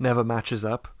Doctor never matches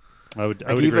up. I Like,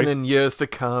 would even agree. in years to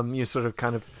come, you sort of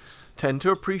kind of tend to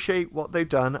appreciate what they've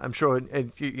done. I'm sure,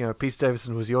 you know, Peter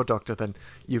Davison was your Doctor, then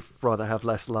you'd rather have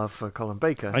less love for Colin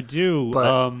Baker. I do,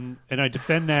 But and I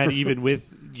defend that even with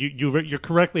you're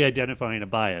correctly identifying a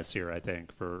bias here. I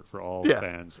think for all yeah,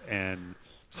 fans,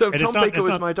 so and Tom Baker it's was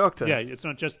not my Doctor. yeah, it's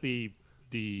not just the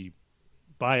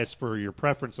bias for your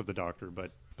preference of the Doctor,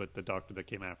 but the Doctor that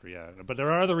came after. Yeah, but there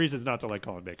are other reasons not to like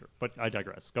Colin Baker. But I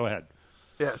digress. Go ahead.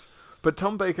 Yes, but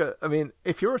Tom Baker. I mean,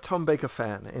 if you're a Tom Baker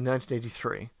fan in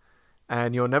 1983,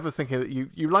 and you're never thinking that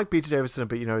you like Peter Davison,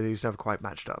 but you know he's never quite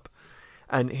matched up,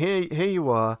 and here you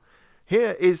are.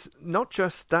 Here is not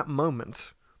just that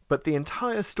moment, but the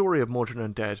entire story of Mawdryn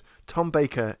Undead. Tom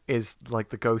Baker is like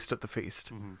the ghost at the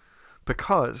feast, Mm-hmm.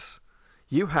 because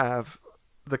you have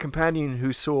the companion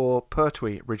who saw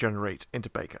Pertwee regenerate into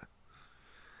Baker.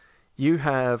 You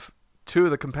have two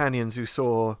of the companions who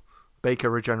saw Baker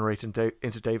regenerate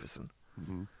into Davison.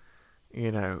 Mm-hmm.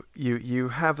 You know, you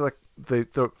have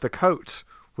the coat,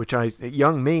 which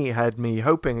young me had me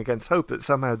hoping against hope that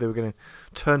somehow they were going to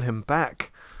turn him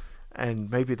back, and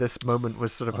maybe this moment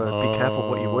was sort of a be careful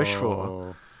what you wish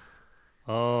for.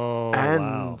 Oh, wow.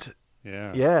 And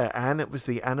Yeah. yeah, and it was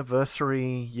the anniversary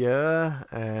year,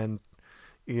 and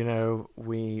you know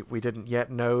we didn't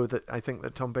yet know that. I think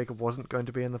that Tom Baker wasn't going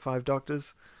to be in the Five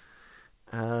Doctors.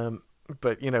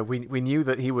 But you know, we knew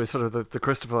that he was sort of the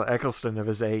Christopher Eccleston of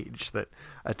his age. That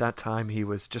at that time he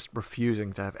was just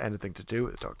refusing to have anything to do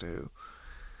with Doctor Who.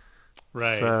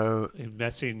 Right. So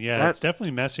Messing, yeah, it's that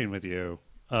definitely messing with you.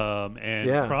 And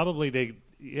yeah, probably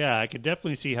yeah, I could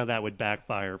definitely see how that would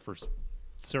backfire for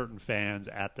certain fans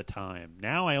at the time.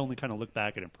 Now I only kind of look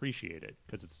back and appreciate it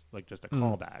because it's like just a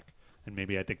callback, and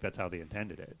maybe I think that's how they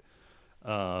intended it.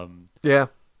 yeah,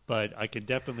 But I could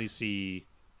definitely see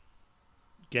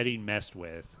getting messed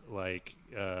with, like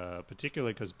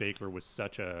particularly because Baker was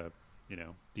such a, you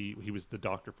know, he was the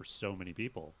Doctor for so many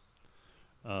people.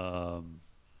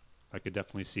 I could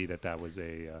definitely see that was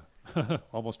a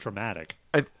almost traumatic.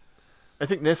 I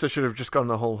think Nissa should have just gone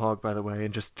the whole hog, by the way,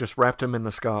 and just wrapped him in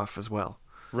the scarf as well.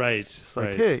 Right, It's like,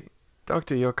 right. hey,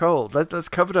 Doctor, you're cold. Let's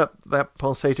cover up that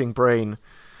pulsating brain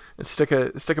and stick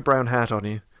a brown hat on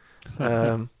you.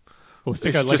 We'll They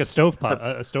stick out should like just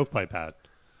a stovepipe hat.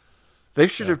 They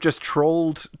should Yeah. have just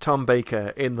trolled Tom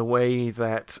Baker in the way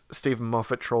that Stephen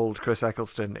Moffat trolled Chris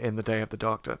Eccleston in The Day of the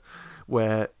Doctor,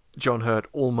 where John Hurt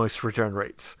almost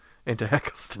regenerates into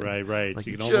Eccleston. Right, right. Like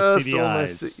You you can almost just see the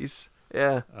almost eyes. sees,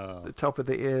 yeah, the top of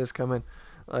the ears coming.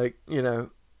 Like, you know,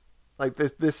 like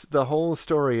this the whole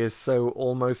story is so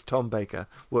almost Tom Baker.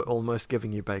 We're almost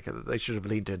giving you Baker, that they should have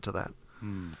leaned into that.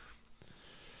 Hmm.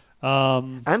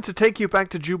 And to take you back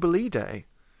to Jubilee Day,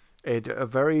 a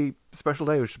very special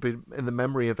day, which should be in the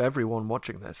memory of everyone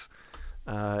watching this,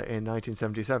 in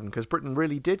 1977, because Britain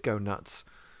really did go nuts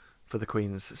for the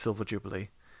Queen's Silver Jubilee,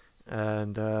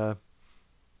 and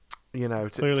you know,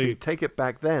 Clearly, to take it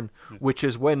back then, which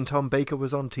is when Tom Baker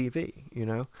was on TV, you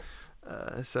know,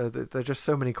 so there are just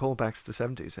so many callbacks to the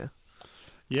 70s here.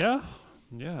 yeah,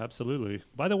 yeah, absolutely.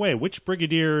 By the way, which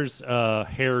Brigadier's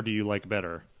hair do you like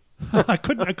better? I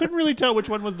couldn't really tell which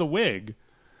one was the wig.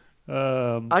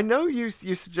 I know you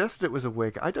suggested it was a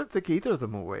wig. I don't think either of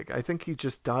them were wig. I think he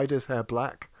just dyed his hair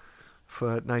black for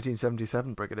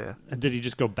 1977 Brigadier. And did he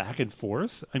just go back and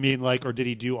forth? I mean, like, or did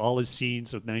he do all his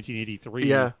scenes of 1983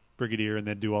 Yeah. Brigadier and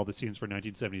then do all the scenes for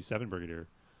 1977 Brigadier?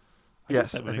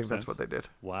 Yes, That would I make think that's sense. what they did.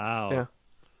 Wow. Yeah.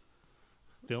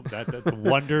 Film that the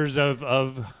wonders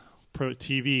of pro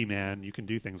TV, man. You can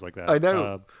do things like that. I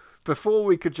know. Before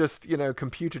we could just, you know,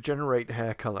 computer generate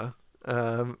hair color,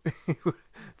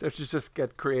 they should just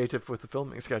get creative with the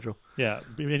filming schedule. Yeah,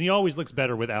 and he always looks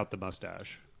better without the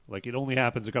mustache. Like, it only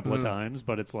happens a couple of times,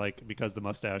 but it's like because the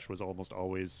mustache was almost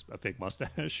always a fake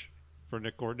mustache for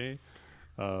Nick Courtney.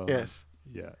 Yes.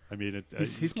 Yeah, I mean,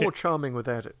 He's more charming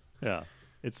without it. Yeah,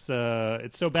 it's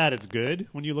so bad it's good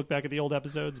when you look back at the old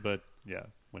episodes, but yeah,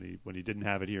 when he didn't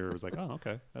have it here, it was like, oh,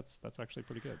 okay, that's actually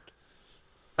pretty good.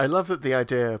 I love that the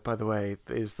idea, by the way,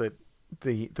 is that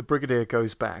the Brigadier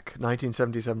goes back,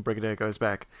 1977 Brigadier goes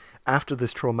back, after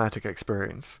this traumatic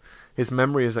experience. His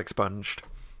memory is expunged.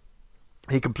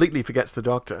 He completely forgets the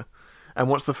Doctor. And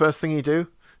what's the first thing he do?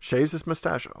 shaves his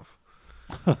mustache off.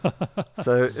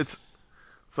 So it's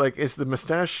like, is the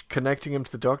mustache connecting him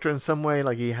to the Doctor in some way?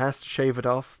 Like he has to shave it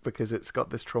off because it's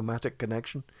got this traumatic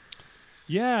connection.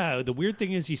 Yeah, the weird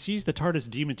thing is he sees the TARDIS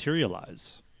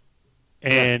dematerialize.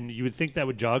 And you would think that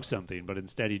would jog something, but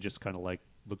instead he just kind of like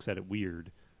looks at it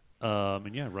weird.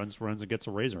 And yeah, runs and gets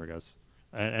a razor, I guess.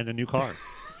 And a new car.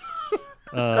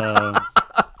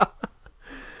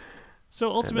 So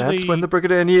ultimately... And that's when the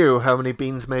Brigadier knew how many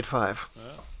beans made 5.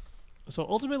 So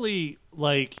ultimately,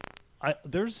 like,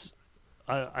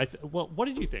 well, what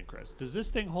did you think, Chris? Does this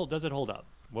thing hold? Does it hold up?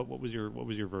 What was your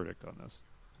verdict on this?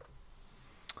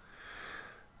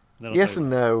 Yes and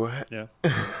no. Yeah.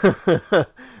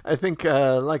 I think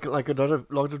like a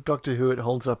lot of Doctor Who, it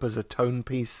holds up as a tone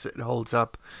piece. It holds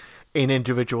up in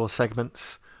individual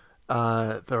segments.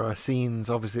 There are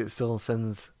scenes, obviously, it still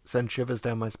sends shivers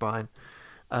down my spine.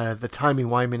 The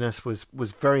timey-wiminess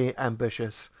was very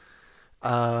ambitious.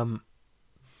 The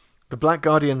Black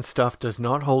Guardian stuff does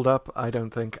not hold up, I don't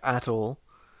think, at all.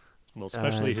 Well,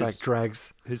 especially in fact,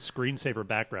 drags. His screensaver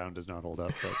background does not hold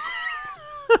up. But...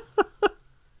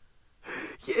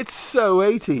 It's so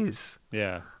 80s.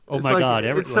 Yeah. Oh my God!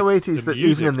 It's so 80s that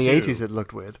even in the 80s it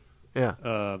looked weird.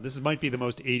 Yeah. This might be the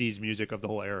most 80s music of the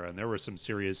whole era, and there was some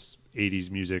serious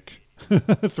 80s music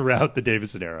throughout the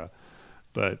Davison era.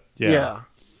 But yeah.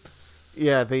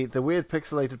 Yeah, the weird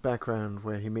pixelated background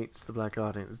where he meets the Black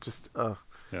Guardian, it's just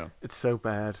it's so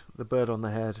bad. The bird on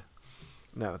the head.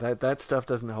 No, that stuff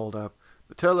doesn't hold up.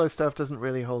 The Turlo stuff doesn't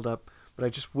really hold up, but I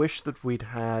just wish that we'd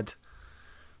had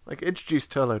introduce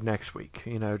Turlo next week,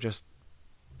 just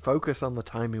focus on the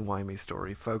timey-wimey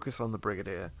story, focus on the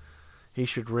Brigadier. He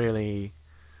should really...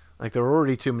 there are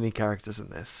already too many characters in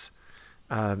this.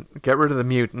 Get rid of the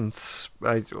mutants,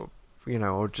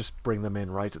 or just bring them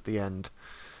in right at the end.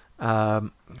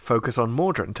 Focus on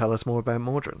Mawdryn. Tell us more about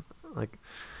Mawdryn. It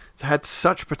had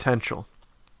such potential.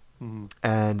 Mm-hmm.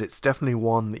 And it's definitely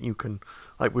one that you can...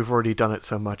 we've already done it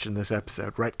so much in this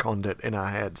episode, retconned it in our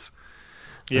heads.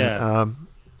 Yeah.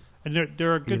 And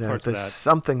there are good parts of that. There's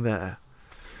something there.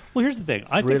 Well, here's the thing.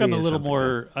 I think I'm a little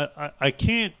more... I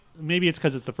can't... Maybe it's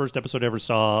because it's the first episode I ever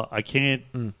saw. I can't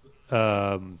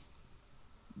bring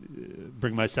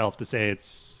myself to say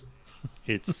it's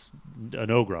an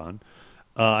Ogron.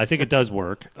 I think it does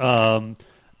work.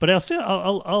 But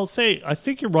I'll say I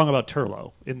think you're wrong about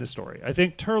Turlo in this story. I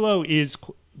think Turlo is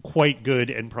quite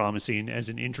good and promising as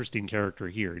an interesting character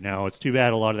here. Now, it's too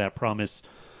bad a lot of that promise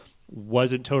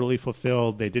wasn't totally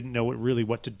fulfilled. They didn't know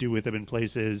what to do with him in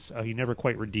places. He never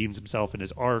quite redeems himself in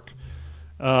his arc.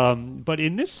 But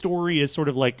in this story is sort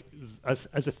of as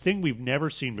a thing we've never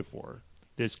seen before.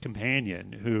 This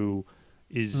companion who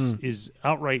is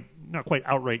outright, not quite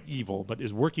outright evil, but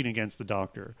is working against the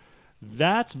Doctor.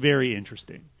 That's very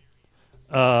interesting.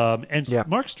 Mark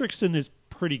Strickson is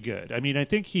pretty good. I mean, I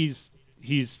think he's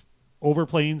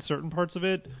overplaying certain parts of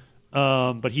it.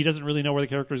 But he doesn't really know where the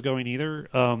character is going either.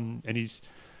 And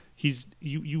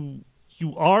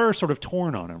you are sort of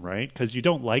torn on him, right? Because you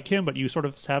don't like him, but you sort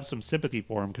of have some sympathy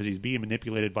for him because he's being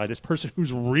manipulated by this person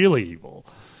who's really evil.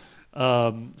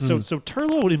 So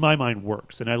Turlo, in my mind,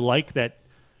 works, and I like that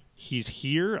he's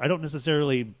here. I don't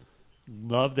necessarily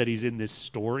love that he's in this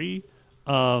story.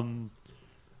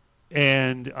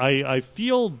 And I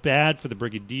feel bad for the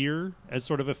Brigadier as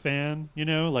sort of a fan,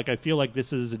 I feel like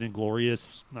this is an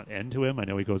inglorious, not end to him. I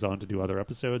know he goes on to do other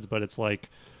episodes, but it's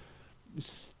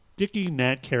sticking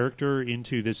that character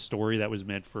into this story that was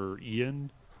meant for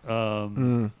Ian,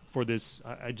 for this,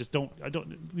 I don't,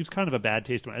 it was kind of a bad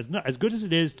taste. As good as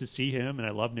it is to see him, and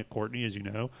I love Nick Courtney, as you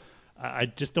know, I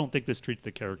just don't think this treats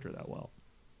the character that well.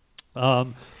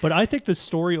 But I think the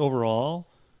story overall,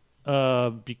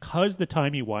 because the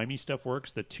timey-wimey stuff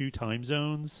works, the 2 time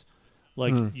zones,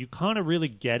 you kind of really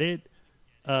get it,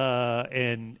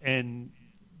 and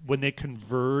when they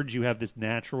converge, you have this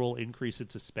natural increase in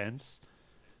suspense.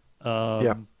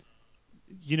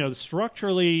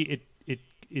 Structurally,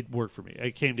 it worked for me.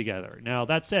 It came together. Now,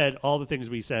 that said, all the things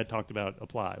we talked about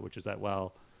apply, which is that,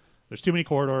 there's too many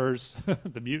corridors.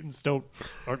 The mutants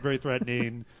aren't very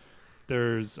threatening.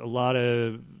 There's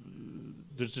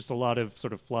just a lot of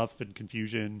sort of fluff and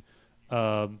confusion.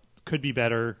 Could be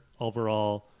better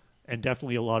overall, and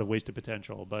definitely a lot of wasted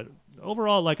potential. But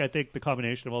overall, I think the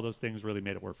combination of all those things really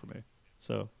made it work for me.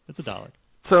 So it's $1.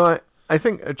 So I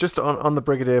think just on the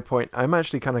Brigadier point, I'm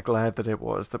actually kind of glad that it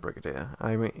was the Brigadier.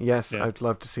 I mean, yes, I'd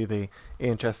love to see the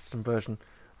Ian Chesterton version,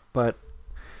 but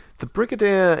the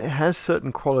Brigadier has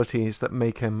certain qualities that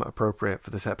make him appropriate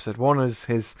for this episode. One is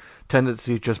his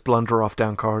tendency to just blunder off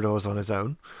down corridors on his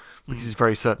own, because he's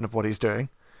very certain of what he's doing.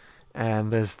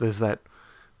 And there's that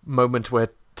moment where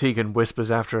Tegan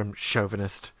whispers after him,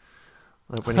 "Chauvinist,"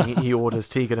 like when he orders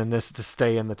Tegan and Nyssa to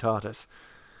stay in the TARDIS,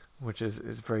 which is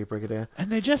very Brigadier.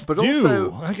 And they just but do.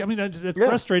 Also, I mean, it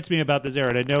frustrates me about this era.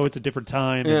 And I know it's a different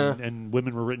time, and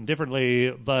women were written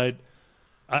differently, but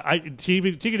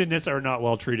Tegan and Nyssa are not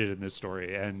well treated in this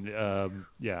story, and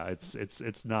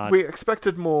it's not. We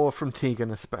expected more from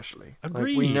Tegan, especially.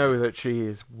 Agreed. Like, we know that she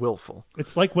is willful.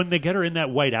 It's like when they get her in that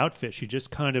white outfit, she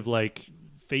just kind of like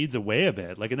fades away a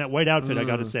bit. Like in that white outfit, I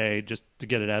got to say, just to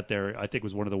get it out there, I think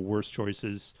was one of the worst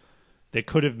choices they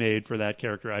could have made for that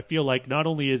character. I feel like not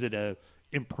only is it a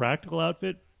impractical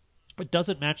outfit, it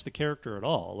doesn't match the character at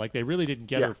all. Like they really didn't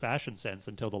get her fashion sense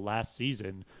until the last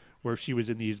season, where she was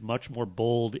in these much more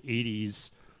bold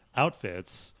 80s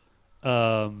outfits,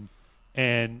 and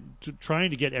trying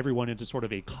to get everyone into sort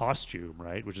of a costume,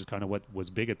 right? Which is kind of what was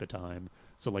big at the time.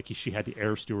 So like she had the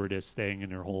air stewardess thing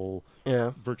in her whole,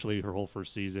 virtually her whole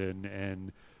first season,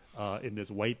 and in this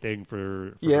white thing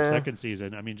for her second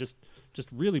season. I mean, just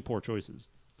really poor choices.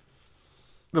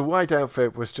 The white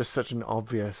outfit was just such an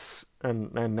obvious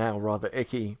and now rather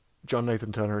icky John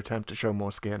Nathan Turner attempt to show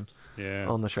more skin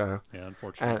on the show. Yeah,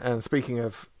 unfortunately. And speaking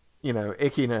of,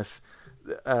 ickiness,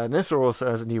 Nyssa also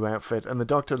has a new outfit, and the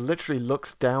Doctor literally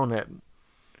looks down it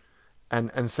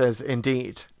and says,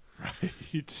 "Indeed."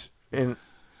 Right.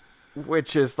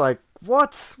 Which is like,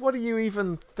 what? What are you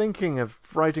even thinking of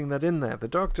writing that in there? The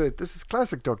Doctor, this is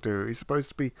classic Doctor Who. He's supposed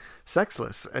to be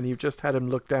sexless, and you've just had him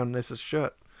look down Nyssa's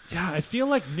shirt. Yeah, I feel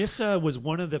like Nyssa was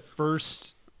one of the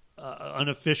first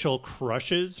unofficial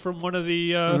crushes from one of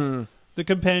the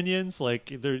companions.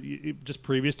 Like, just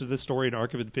previous to this story in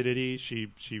Arc of Infinity,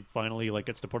 she finally like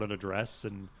gets to put on a dress,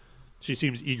 and she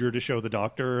seems eager to show the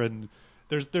Doctor. And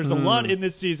there's a lot in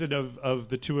this season of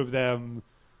the two of them.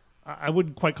 I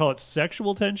wouldn't quite call it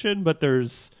sexual tension, but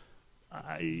there's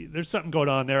something going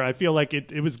on there. I feel like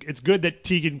it's good that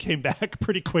Tegan came back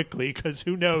pretty quickly, because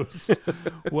who knows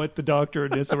what the Doctor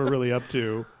and Nyssa were really up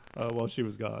to while she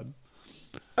was gone.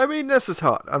 I mean, Nyssa's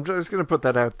hot. I'm just going to put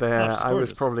that out there. I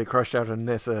was probably crushed out on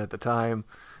Nyssa at the time,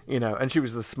 and she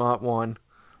was the smart one.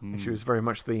 She was very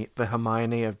much the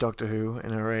Hermione of Doctor Who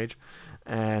in her age,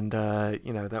 and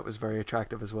that was very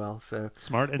attractive as well. So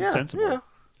smart and sensible.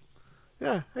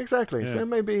 Yeah, exactly. Yeah. So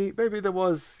maybe there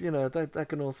was, that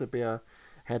can also be a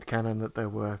headcanon that there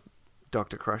were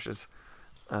Doctor crushes.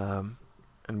 And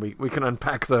we can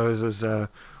unpack those as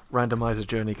Randomizer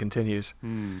Journey continues.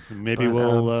 Maybe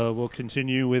we'll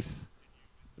continue with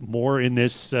more in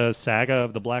this saga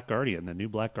of the Black Guardian, the new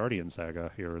Black Guardian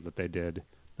saga here that they did.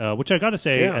 Which I got to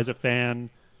say, as a fan,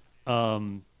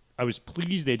 I was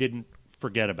pleased they didn't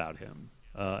forget about him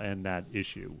and that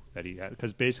issue that he had.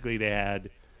 Because basically they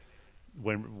had...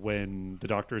 When the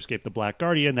Doctor escaped the Black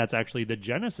Guardian, that's actually the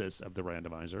genesis of the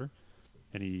randomizer,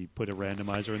 and he put a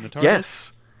randomizer in the TARDIS.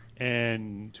 Yes,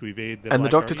 and to evade the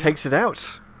Doctor takes it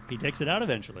out. He takes it out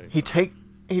eventually. He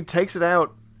takes it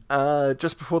out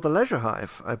just before the Leisure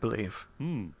Hive, I believe.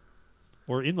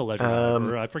 Or in the Leisure Hive,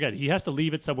 or I forget. He has to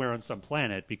leave it somewhere on some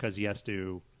planet because he has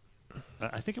to.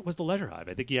 I think it was the Leisure Hive.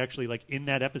 I think he actually, like, in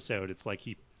that episode, it's like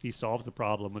he solves the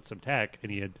problem with some tech,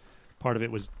 and he had. Part of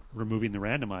it was removing the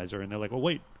randomizer, and they're like, "Well,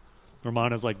 wait."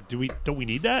 Romana's like, "Don't we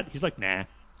need that?" He's like, "Nah,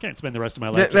 can't spend the rest of my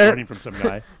life just learning from some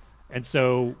guy." And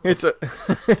so it's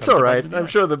all right. I'm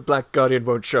sure the Black Guardian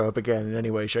won't show up again in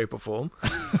any way, shape, or form.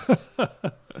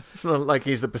 It's not like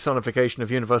he's the personification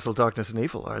of universal darkness and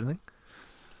evil or anything.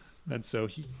 And so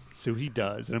he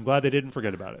does, and I'm glad they didn't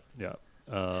forget about it. Yeah,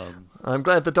 I'm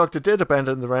glad the Doctor did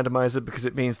abandon the randomizer, because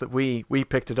it means that we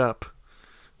picked it up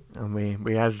and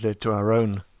we added it to our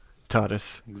own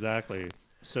TARDIS. Exactly.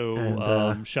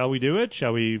 So, shall we do it?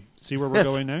 Shall we see where we're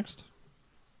going next?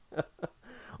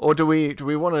 Or do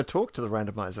we want to talk to the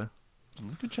randomizer?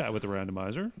 We could chat with the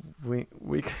randomizer.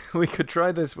 We could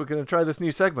try this. We're going to try this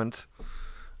new segment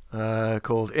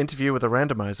called Interview with a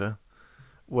Randomizer,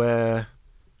 where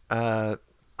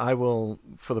I will,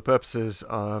 for the purposes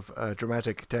of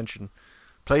dramatic tension,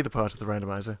 play the part of the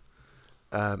randomizer,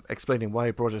 explaining why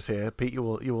he brought us here. Pete, you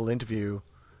will interview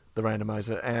the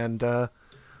randomizer, and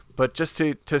but just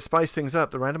to spice things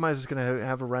up, the randomizer is going to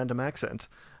have a random accent,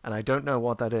 and I don't know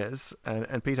what that is.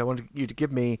 And Pete, I want you to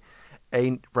give me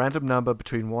a random number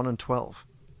between 1 and 12.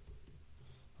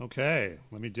 Okay,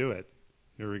 let me do it.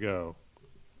 Here we go.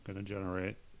 Going to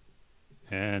generate,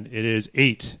 and it is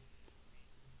 8.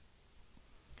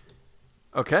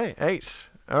 Okay, 8.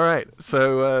 All right.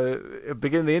 So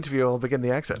begin the interview. I'll begin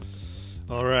the accent.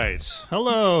 All right.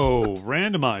 Hello,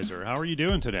 randomizer. How are you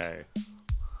doing today?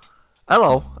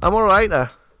 Hello. I'm all right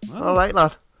there. Oh. All right,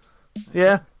 lad.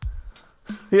 Yeah.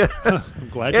 Yeah. I'm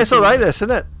glad. Yeah, it's all right, this,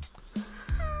 isn't it?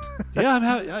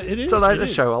 Yeah, it is. So I like the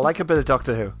is. show. I like a bit of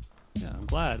Doctor Who. Yeah, I'm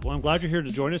glad. Well, I'm glad you're here to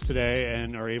join us today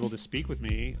and are able to speak with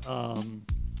me.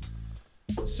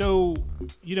 So,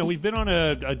 we've been on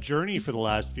a journey for the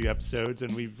last few episodes,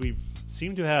 and we've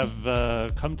seemed to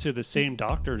have come to the same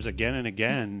doctors again and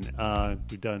again.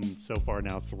 We've done so far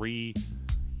now 3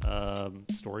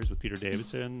 stories with Peter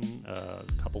Davison, a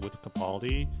couple with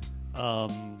Capaldi.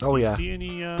 Oh yeah, see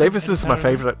any, Davison's any my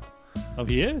favorite. Oh,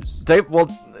 he is.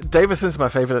 Davison's my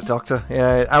favorite Doctor.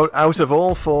 Yeah, out of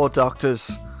all 4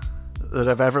 Doctors that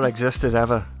have ever existed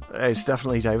ever, it's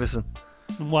definitely Davison.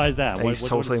 And why is that? What is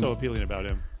so appealing about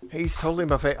him? He's totally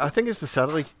my favorite. I think it's the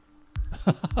celery.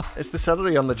 It's the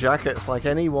celery on the jacket. It's like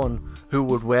anyone who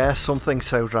would wear something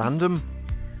so random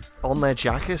on their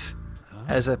jacket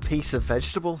as a piece of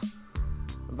vegetable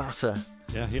matter.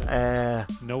 Yeah.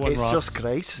 It's just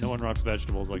great. No one rocks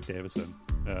vegetables like Davison.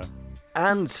 Yeah.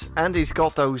 And he's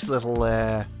got those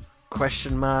little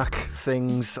question mark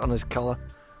things on his collar.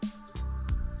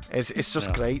 It's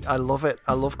just great. I love it.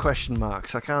 I love question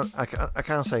marks. I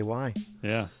can't say why.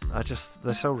 Yeah.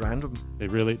 They're so random. They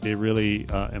really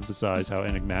emphasize how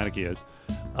enigmatic he is.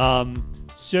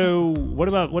 So what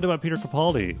about Peter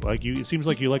Capaldi? Like it seems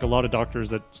like you like a lot of doctors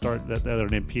that are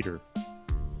named Peter.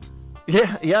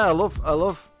 Yeah. I love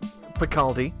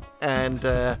Capaldi and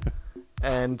Per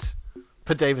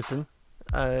Davison.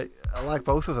 I like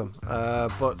both of them.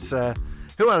 But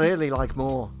who I really like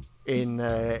more in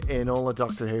all the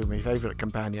Doctor Who, my favourite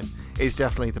companion, is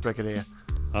definitely the Brigadier.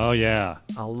 Oh yeah,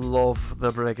 I love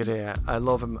the Brigadier. I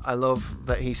love him. I love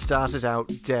that he started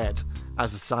out dead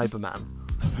as a Cyberman,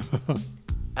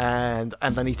 and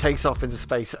then he takes off into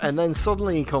space, and then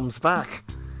suddenly he comes back,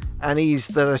 and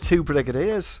there are 2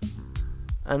 Brigadiers,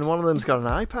 and one of them's got an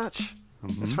eye patch.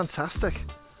 Mm-hmm. It's fantastic.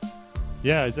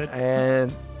 Yeah, is that?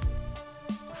 And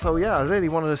so yeah, I really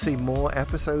wanted to see more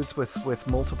episodes with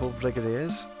multiple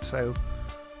Brigadiers. So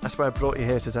that's why I brought you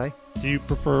here today. Do you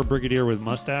prefer Brigadier with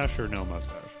mustache or no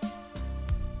mustache?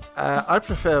 I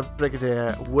prefer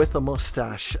Brigadier with a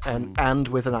mustache and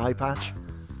with an eye patch.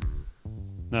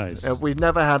 Nice. We've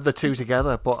never had the 2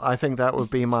 together, but I think that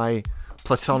would be my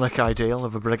platonic ideal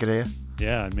of a Brigadier.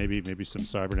 Yeah, and maybe some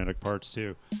cybernetic parts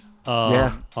too.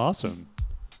 Yeah. Awesome.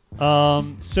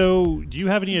 So do you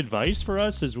have any advice for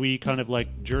us as we kind of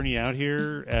like journey out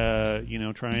here,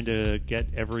 trying to get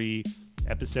every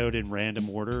episode in random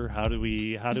order? How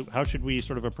should we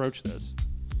sort of approach this?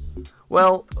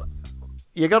 Well,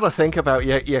 you got to think about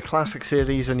your classic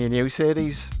series and your new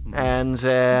series, and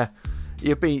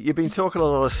you've been talking a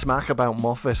lot of smack about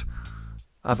Moffat,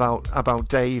 about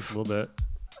Dave, a little bit,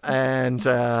 and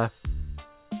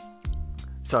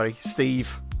sorry,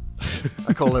 Steve.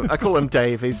 I call him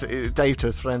Dave. He's Dave to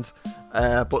his friends,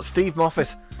 but Steve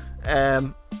Moffat.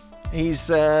 He's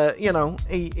he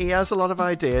has a lot of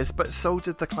ideas, but so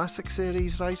did the classic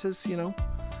series writers.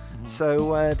 Mm-hmm.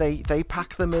 So they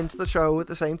pack them into the show at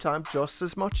the same time, just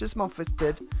as much as Moffat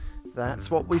did.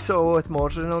 That's what we saw with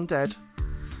Mawdryn Undead,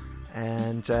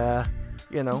 and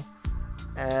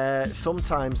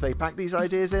sometimes they pack these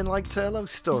ideas in like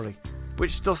Turlough's story,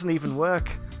 which doesn't even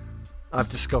work. I've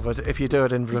discovered if you do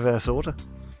it in reverse order.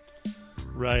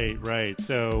 Right.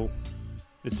 So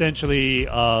essentially,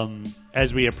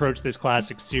 as we approach this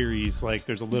classic series, like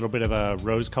there's a little bit of a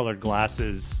rose-colored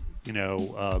glasses,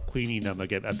 cleaning them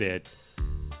a bit,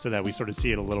 so that we sort of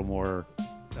see it a little more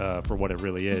for what it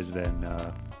really is than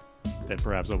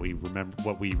perhaps what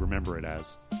we remember it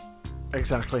as.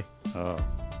 Exactly. Oh.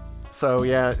 So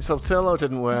yeah, so Turlough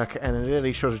didn't work, and it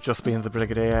really should have just been the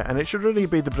Brigadier, and it should really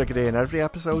be the Brigadier in every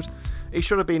episode. He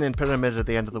should have been in Pyramid at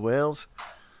the End of the World.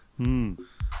 Maybe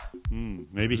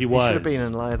he was. He should have been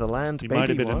in Lie of the Land. He might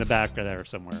have been in the back there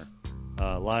somewhere.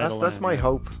 Lie of the Land. That's my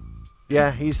hope.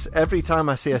 Yeah, every time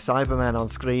I see a Cyberman on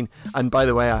screen, and by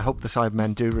the way, I hope the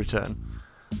Cybermen do return.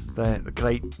 They're the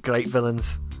great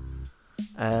villains.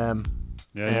 We like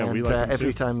them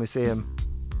every too. time I see him,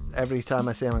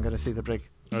 I'm going to see the Brig.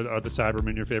 Are the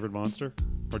Cybermen your favorite monster,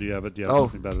 or do you have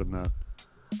something better than that?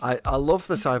 I love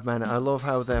the Cybermen. I love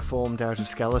how they're formed out of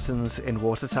skeletons in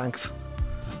water tanks.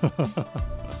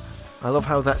 I love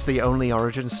how that's the only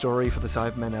origin story for the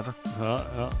Cybermen ever.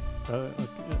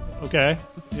 Okay.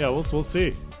 Yeah, we'll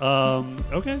see.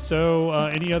 Okay, so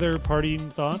any other parting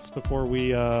thoughts before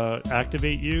we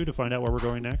activate you to find out where we're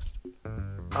going next?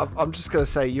 I'm just going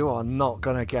to say you are not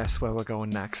going to guess where we're going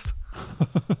next.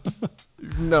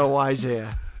 No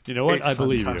idea. You know what? It's I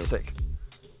believe fantastic.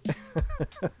 You.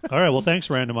 All right. Well, thanks,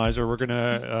 Randomizer. We're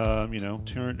gonna,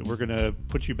 we're gonna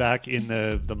put you back in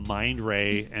the mind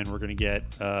ray, and we're gonna get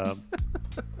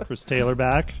Chris Taylor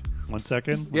back. 1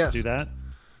 second. Let's do that.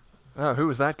 Oh, who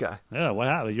was that guy? Yeah. What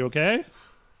happened? You okay?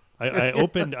 I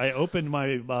opened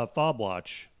my fob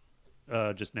watch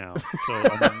just now, so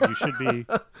I mean, you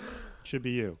should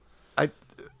be you.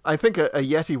 I think a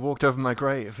Yeti walked over my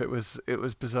grave. It was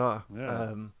bizarre.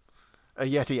 Yeah. A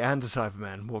Yeti and a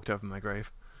Cyberman walked over my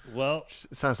grave. Well,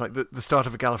 it sounds like the start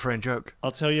of a Gallifreyan joke.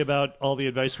 I'll tell you about all the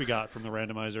advice we got from the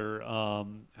randomizer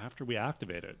after we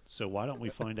activate it. So why don't we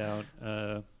find out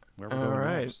where we're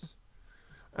going next?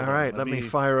 All right, let me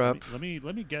fire up. Let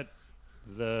me get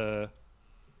the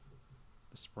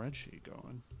spreadsheet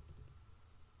going.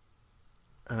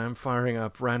 And I'm firing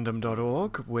up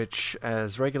random.org, which,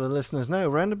 as regular listeners know,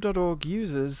 random.org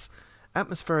uses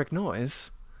atmospheric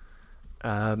noise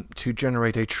to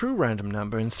generate a true random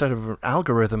number instead of an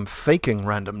algorithm faking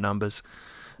random numbers,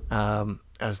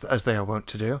 as they are wont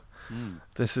to do.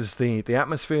 This is the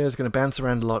atmosphere is going to bounce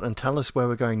around a lot and tell us where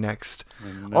we're going next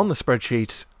on the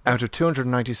spreadsheet out of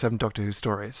 297 Doctor Who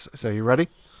stories. So you ready?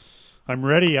 I'm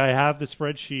ready. I have the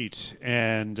spreadsheet,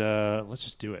 and let's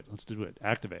just do it. Let's do it.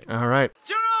 Activate. All right.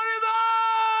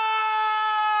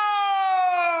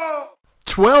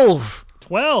 12.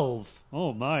 12.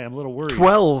 Oh my, I'm a little worried.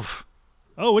 12.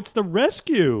 Oh, it's the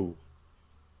rescue.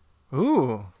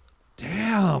 Ooh.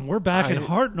 Damn, we're back in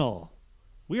Hartnell.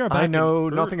 We are back. I know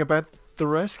nothing about the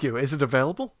rescue. Is it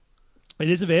available? It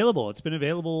is available. It's been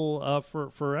available for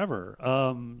forever.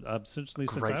 Essentially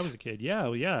since I was a kid. Yeah.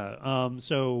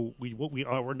 So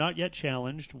we're not yet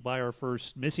challenged by our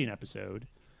first missing episode,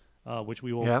 which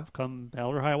we will come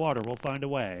hell or high water. We'll find a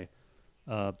way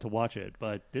to watch it.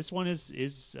 But this one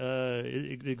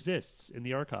it exists in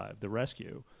the archive. The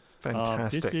rescue.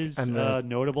 Fantastic. This is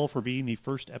notable for being the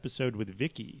first episode with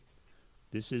Vicky.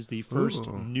 This is the first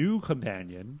new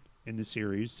companion in the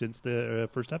series since the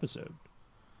first episode.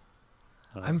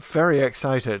 I'm very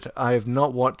excited. I have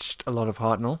not watched a lot of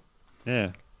Hartnell.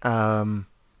 Yeah.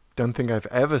 Don't think I've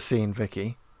ever seen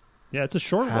Vicky. Yeah, it's a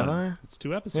short one. Have I? It's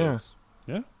 2 episodes.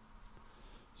 Yeah.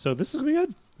 So this is going to be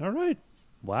good. All right.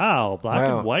 Wow. Black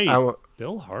and white.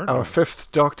 Bill Hartnell. Our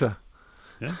 5th Doctor.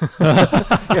 Yeah.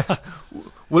 Yes.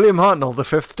 William Hartnell, the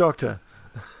 5th Doctor.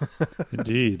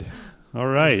 Indeed. All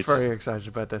right. I'm very excited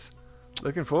about this.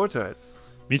 Looking forward to it.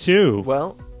 Me too.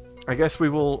 Well, I guess we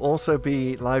will also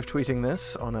be live tweeting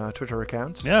this on our Twitter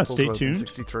account. Yeah, stay tuned.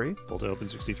 63. Pull to Open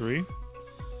 63.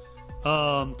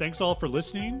 Thanks all for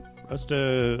listening. For us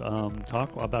to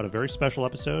talk about a very special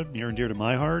episode near and dear to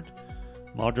my heart,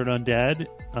 Mawdryn Undead.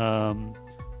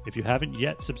 If you haven't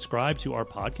yet subscribed to our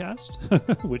podcast,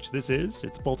 which this is,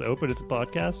 it's Pull to Open, it's a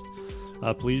podcast,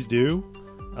 please do.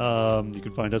 You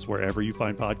can find us wherever you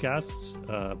find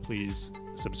podcasts. Please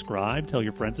subscribe, tell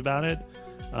your friends about it.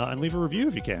 And leave a review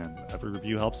if you can. Every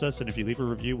review helps us, and if you leave a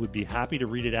review, we'd be happy to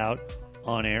read it out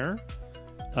on air.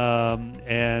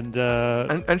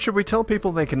 And should we tell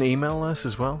people they can email us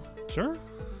as well? Sure.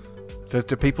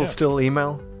 Do people still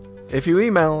email? If you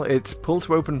email, it's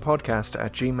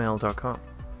pulltoopenpodcast@gmail.com.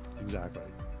 Exactly.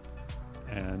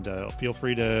 And feel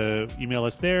free to email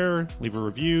us there, leave a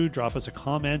review, drop us a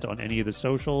comment on any of the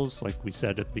socials. Like we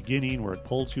said at the beginning, we're at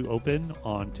Pull to Open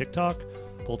on TikTok.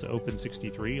 Pull to Open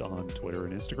 63 on Twitter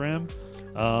and Instagram.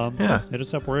 Hit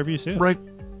us up wherever you see us.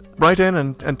 Write in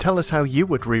and tell us how you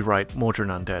would rewrite Mawdryn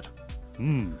Undead.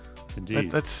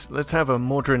 Indeed. Let's have a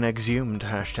Mawdryn Exhumed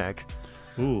hashtag.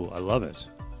 Ooh, I love it.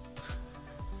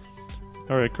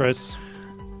 All right, Chris.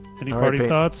 Any parting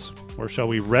thoughts? Or shall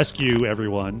we rescue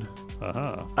everyone?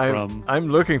 I'm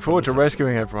looking forward to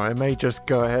rescuing everyone. I may just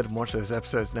go ahead and watch those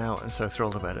episodes now. I'm so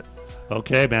thrilled about it.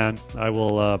 Okay, man. I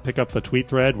will pick up the tweet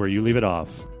thread where you leave it off.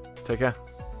 Take care.